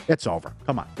 It's over.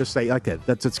 Come on, just say like that.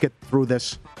 Let's get through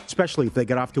this, especially if they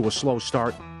get off to a slow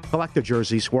start. Collect the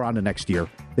jerseys. We're on to next year.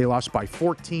 They lost by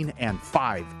 14 and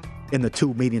 5 in the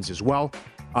two meetings as well.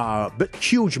 But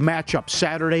huge matchup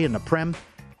Saturday in the Prem.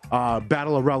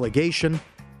 Battle of relegation.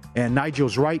 And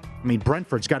Nigel's right. I mean,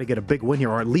 Brentford's got to get a big win here,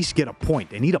 or at least get a point.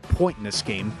 They need a point in this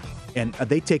game And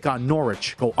they take on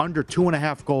Norwich, go under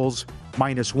 2.5 goals,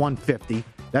 minus 150.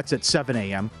 That's at 7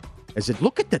 a.m.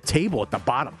 Look at the table at the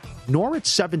bottom. Norwich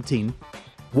 17,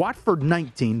 Watford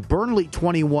 19, Burnley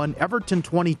 21, Everton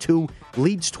 22,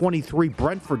 Leeds 23,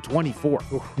 Brentford 24,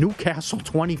 Newcastle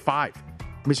 25.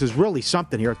 This is really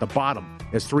something here at the bottom,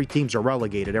 as 3 teams are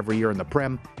relegated every year in the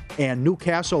Prem. And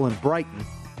Newcastle and Brighton,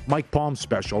 Mike Palm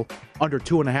special, under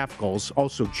 2.5 goals,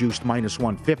 also juiced minus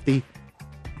 150.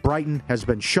 Brighton has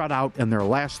been shut out in their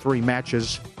last 3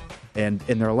 matches, and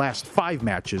in their last 5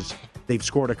 matches, they've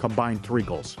scored a combined 3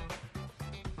 goals.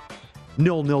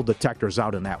 0-0 detectors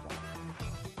out in that one.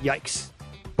 Yikes.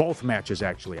 Both matches,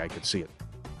 actually, I could see it.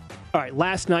 All right,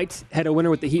 last night had a winner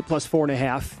with the Heat plus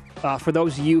 4.5. For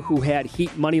those of you who had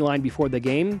Heat money line before the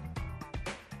game,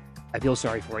 I feel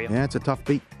sorry for you. Yeah, it's a tough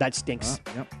beat. That stinks.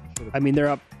 Yep. I mean, they're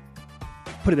up.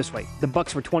 Put it this way: the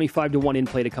Bucks were 25-1 in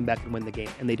play to come back and win the game,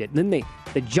 and they did. And then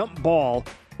the jump ball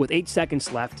with 8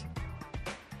 seconds left,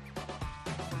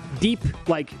 deep,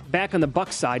 like back on the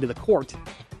Bucks side of the court.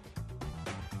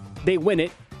 They win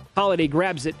it. Holiday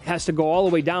grabs it, has to go all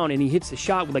the way down, and he hits the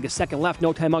shot with like a second left.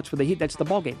 No timeouts for the Heat. That's the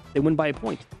ball game. They win by a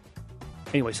point.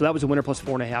 Anyway, so that was a winner plus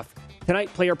 4.5.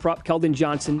 Tonight, player prop: Keldon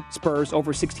Johnson, Spurs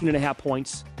over 16.5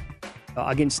 points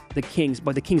against the Kings,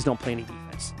 but the Kings don't play any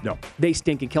defense. No. They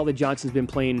stink, and Keldon Johnson's been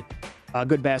playing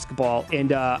good basketball.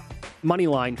 And money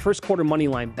line, first quarter money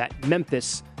line bet,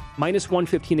 Memphis, minus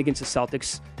 115 against the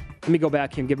Celtics. Let me go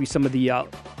back here and give you some of the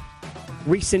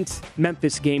recent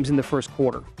Memphis games in the first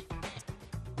quarter.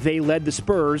 They led the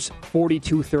Spurs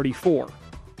 42-34.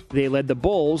 They led the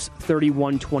Bulls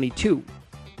 31-22.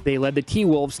 They led the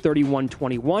T-Wolves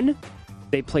 31-21.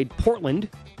 They played Portland.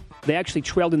 They actually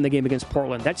trailed in the game against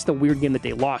Portland. That's the weird game that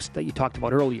they lost that you talked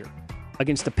about earlier.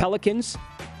 Against the Pelicans,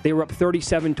 they were up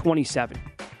 37-27.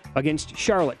 Against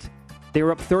Charlotte, they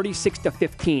were up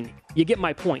 36-15. You get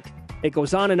my point. It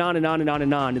goes on and on and on and on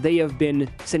and on. They have been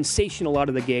sensational out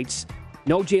of the gates.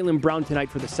 No Jaylen Brown tonight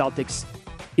for the Celtics.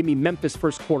 Give me Memphis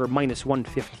first quarter minus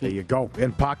 115. There you go.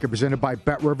 In Pocket, presented by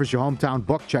BetRivers, your hometown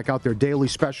book. Check out their daily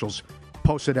specials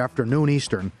posted after noon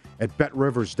Eastern at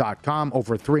BetRivers.com.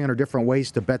 Over 300 different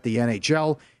ways to bet the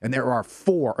NHL. And there are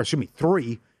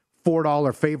 3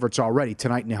 $4 favorites already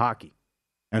tonight in hockey.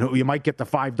 And you might get the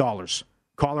 $5.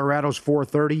 Colorado's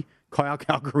 $4.30.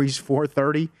 Calgary's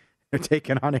 $4.30. They're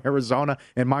taking on Arizona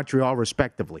and Montreal,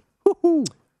 respectively. Woo-hoo.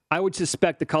 I would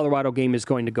suspect the Colorado game is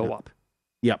going to go up.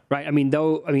 Yep. Right? I mean,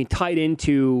 tied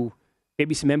into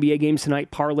maybe some NBA games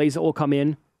tonight, parlays that will come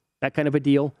in, that kind of a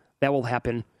deal. That will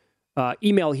happen.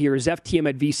 Email here is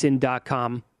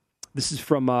ftm@vsin.com. This is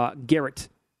from Garrett.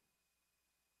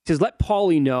 He says, let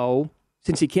Paulie know,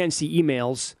 since he can't see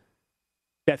emails,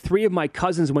 that 3 of my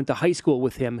cousins went to high school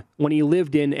with him when he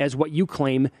lived in, as what you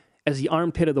claim, as the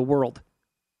armpit of the world.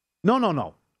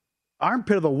 No.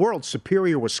 Armpit of the world,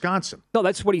 Superior, Wisconsin. No,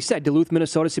 that's what he said. Duluth,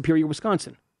 Minnesota, Superior,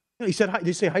 Wisconsin. No, he said, did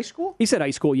he say high school? He said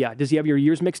high school, yeah. Does he have your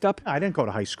years mixed up? No, I didn't go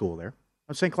to high school there.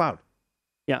 I'm St. Cloud.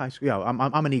 Yeah. High school, yeah,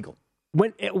 I'm an Eagle.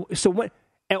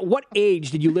 At what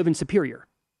age did you live in Superior?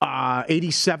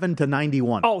 87 to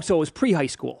 91. Oh, so it was pre-high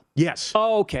school. Yes.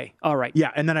 Oh, okay. All right.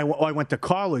 Yeah, and then I went to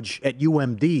college at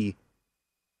UMD,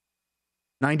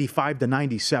 95 to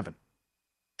 97.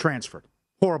 Transferred.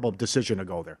 Horrible decision to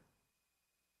go there.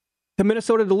 To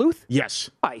Minnesota Duluth? Yes.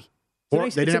 Why?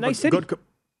 It's a nice city.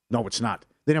 No, it's not.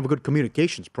 They didn't have a good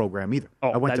communications program either.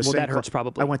 Oh, that hurts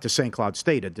probably. I went to St. Cloud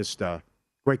State at just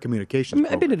great communications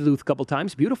program. I've been to Duluth a couple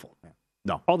times. Beautiful. Yeah.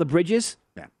 No. All the bridges.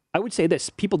 Yeah. I would say this.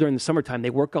 People during the summertime, they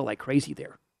work out like crazy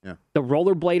there. Yeah. The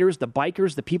rollerbladers, the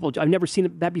bikers, the people. I've never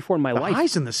seen that before in my life. The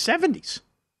highs in the 70s.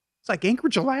 It's like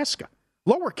Anchorage, Alaska.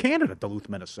 Lower Canada, Duluth,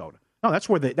 Minnesota. No, that's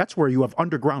where you have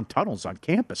underground tunnels on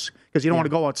campus because you don't want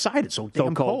to go outside. It's so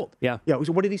damn cold. Yeah. Yeah.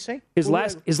 What did he say? His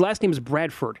last name is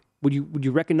Bradford. Would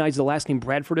you recognize the last name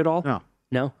Bradford at all? No.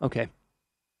 No? Okay.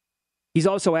 He's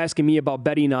also asking me about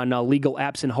betting on legal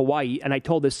apps in Hawaii, and I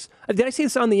told this. Did I say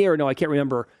this on the air? No, I can't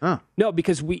remember. No,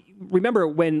 because we remember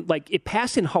when it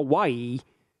passed in Hawaii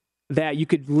that you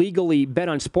could legally bet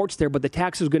on sports there, but the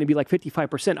tax was going to be like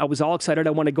 55%. I was all excited.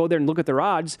 I want to go there and look at their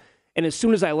odds. And as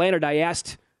soon as I landed, I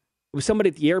asked, it was somebody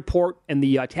at the airport and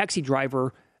the taxi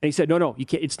driver, and he said, no, you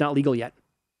can't. It's not legal yet.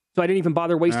 So I didn't even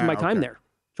bother wasting my time there,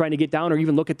 trying to get down or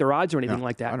even look at their odds or anything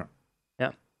like that.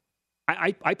 Yeah.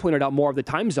 I pointed out more of the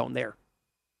time zone there.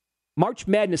 March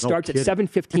Madness starts at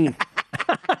 7:15.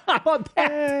 How about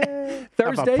that?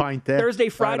 Thursday? Have a pint there. Thursday,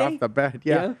 Friday? Right off the bat,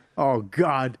 yeah. Oh,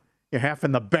 God. You're half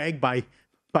in the bag by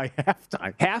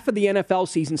halftime. Half of the NFL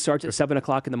season starts at 7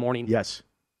 o'clock in the morning. Yes.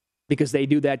 Because they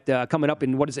do that coming up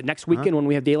in, next weekend when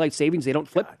we have daylight savings. They don't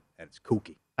flip. God, that's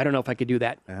kooky. I don't know if I could do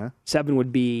that. 7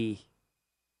 would be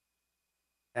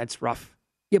That's rough.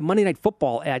 You have Monday Night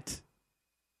Football at,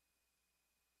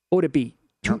 what would it be,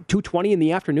 2:20 in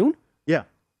the afternoon? Yeah.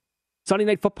 Sunday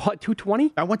Night Football at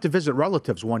 2:20? I went to visit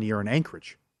relatives one year in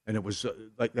Anchorage, and it was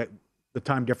like that. The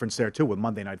time difference there, too, with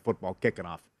Monday Night Football kicking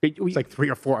off. It's like 3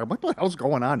 or 4. What the hell's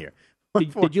going on here?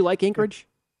 Did you like Anchorage?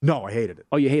 No, I hated it.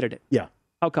 Oh, you hated it? Yeah.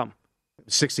 How come?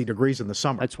 60 degrees in the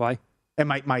summer. That's why. And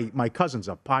my cousin's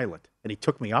a pilot, and he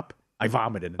took me up. I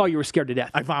vomited. Oh, you were scared to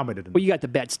death. I vomited. Well, you got the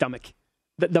bad stomach.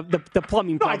 The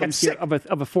plumbing problems here of a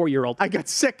 4-year-old. I got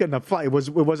sick in the flight. It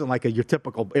wasn't like your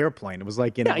typical airplane. It was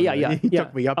like, you know, he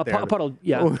took me up there. A puddle,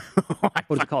 yeah. What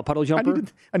is it called? Puddle jumper?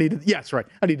 I needed yes, right.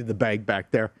 I needed the bag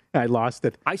back there. I lost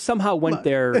it. I somehow went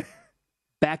there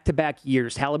back-to-back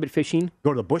years. Halibut fishing.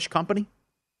 Go to the Bush Company?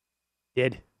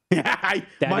 Did.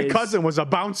 My cousin was a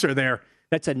bouncer there.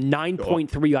 That's a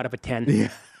 9.3 out of a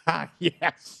 10. Yeah.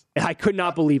 Yes. I could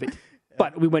not believe it.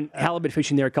 But we went halibut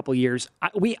fishing there a couple of years.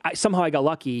 Somehow I got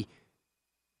lucky.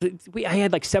 I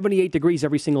had like 78 degrees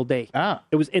every single day.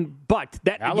 It was but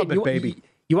that halibut, again, baby.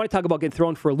 You want to talk about getting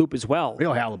thrown for a loop as well.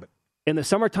 Real halibut. In the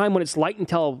summertime when it's light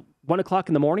until 1 o'clock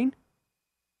in the morning,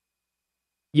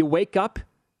 you wake up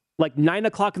like 9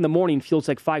 o'clock in the morning feels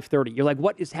like 5:30. You're like,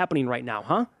 what is happening right now,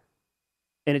 huh?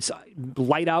 And it's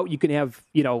light out. You can have,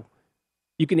 you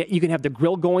can have the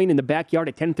grill going in the backyard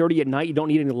at 10:30 at night. You don't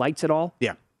need any lights at all.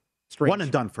 Yeah. Strange. One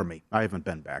and done for me. I haven't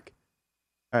been back.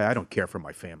 I don't care for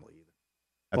my family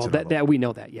either. That's that we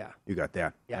know that, yeah. You got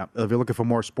that. Yeah. If you're looking for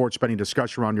more sports betting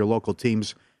discussion around your local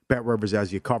teams, Bet Rivers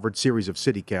has you covered. Series of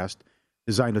CityCast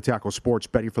designed to tackle sports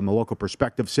betting from the local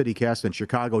perspective. CityCast in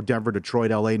Chicago, Denver,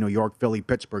 Detroit, L.A., New York, Philly,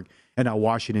 Pittsburgh, and now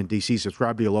Washington, D.C.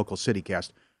 Subscribe to your local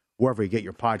CityCast wherever you get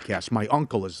your podcasts. My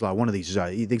uncle is one of these.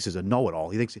 He thinks he's a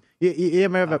know-it-all. He thinks you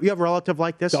have a relative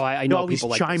like this. So I know people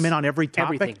like chime in on every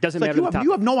topic. Everything doesn't matter. The topic. You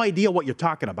have no idea what you're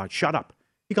talking about. Shut up.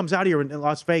 He comes out here in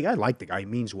Las Vegas. I like the guy. He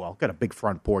means well. Got a big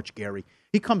front porch, Gary.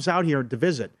 He comes out here to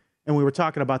visit, and we were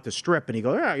talking about the Strip, and he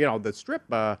goes, the Strip,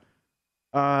 1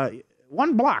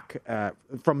 block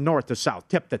from north to south,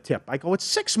 tip to tip. I go, it's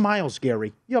 6 miles,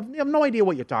 Gary. You have no idea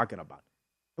what you're talking about.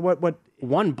 What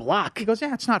 1 block? He goes,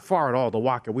 it's not far at all to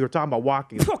walk it. We were talking about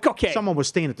walking. Okay. Someone was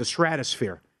staying at the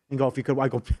Stratosphere. And go, if you could, I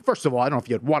go, first of all, I don't know if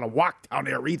you'd want to walk down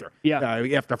there either. Yeah.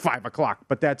 After 5 o'clock,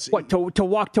 but that's. What, to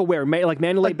walk to where? Like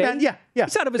Mandalay Bay? Yeah.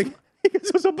 He's out of his.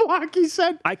 It was a block, he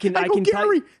said. I can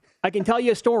tell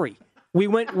you a story.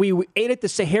 We ate at the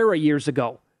Sahara years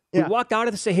ago. We walked out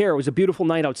of the Sahara. It was a beautiful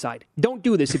night outside. Don't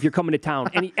do this if you're coming to town,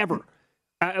 ever.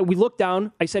 We looked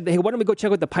down. I said, hey, why don't we go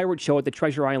check out the pirate show at the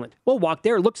Treasure Island? We'll walk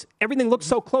there. Everything looks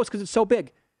so close because it's so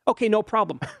big. Okay, no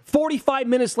problem. 45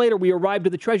 minutes later, we arrived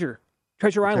at the Treasure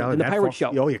Island and the pirate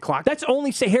show. Oh, you clocked. That's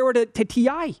only Sahara to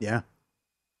TI. Yeah.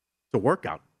 It's a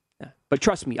workout. Yeah. But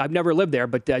trust me, I've never lived there,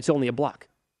 but it's only a block.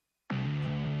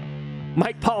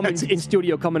 Mike Paulman's in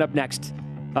studio coming up next.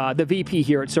 The VP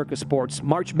here at Circus Sports.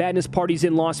 March Madness party's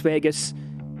in Las Vegas,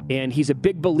 and he's a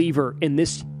big believer in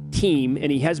this team,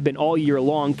 and he has been all year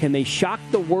long. Can they shock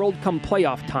the world come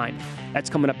playoff time? That's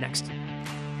coming up next.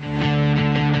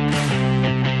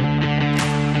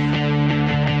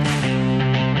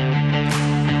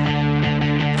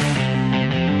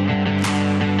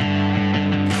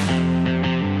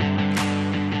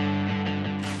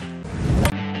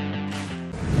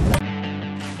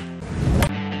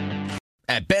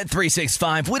 At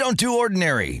Bet365, we don't do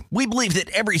ordinary. We believe that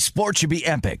every sport should be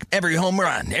epic. Every home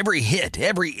run, every hit,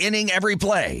 every inning, every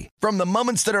play. From the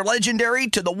moments that are legendary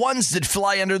to the ones that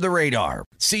fly under the radar.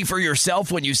 See for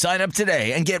yourself when you sign up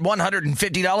today and get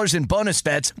 $150 in bonus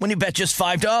bets when you bet just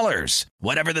 $5.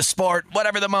 Whatever the sport,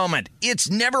 whatever the moment, it's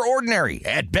never ordinary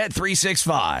at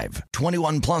Bet365.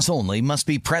 21 plus only. Must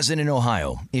be present in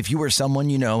Ohio. If you or someone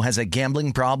you know has a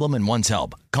gambling problem and wants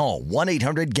help, call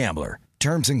 1-800-GAMBLER.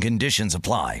 Terms and conditions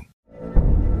apply.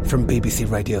 From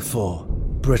BBC Radio 4,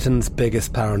 Britain's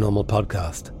biggest paranormal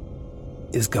podcast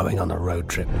is going on a road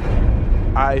trip.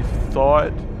 I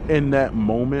thought in that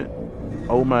moment,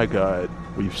 oh my God,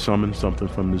 we've summoned something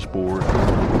from this board.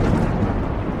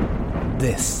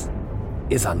 This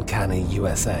is Uncanny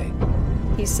USA.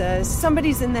 He says,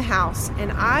 somebody's in the house,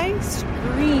 and I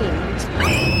screamed.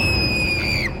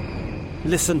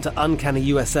 Listen to Uncanny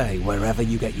USA wherever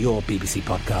you get your BBC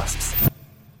podcasts,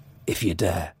 if you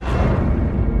dare.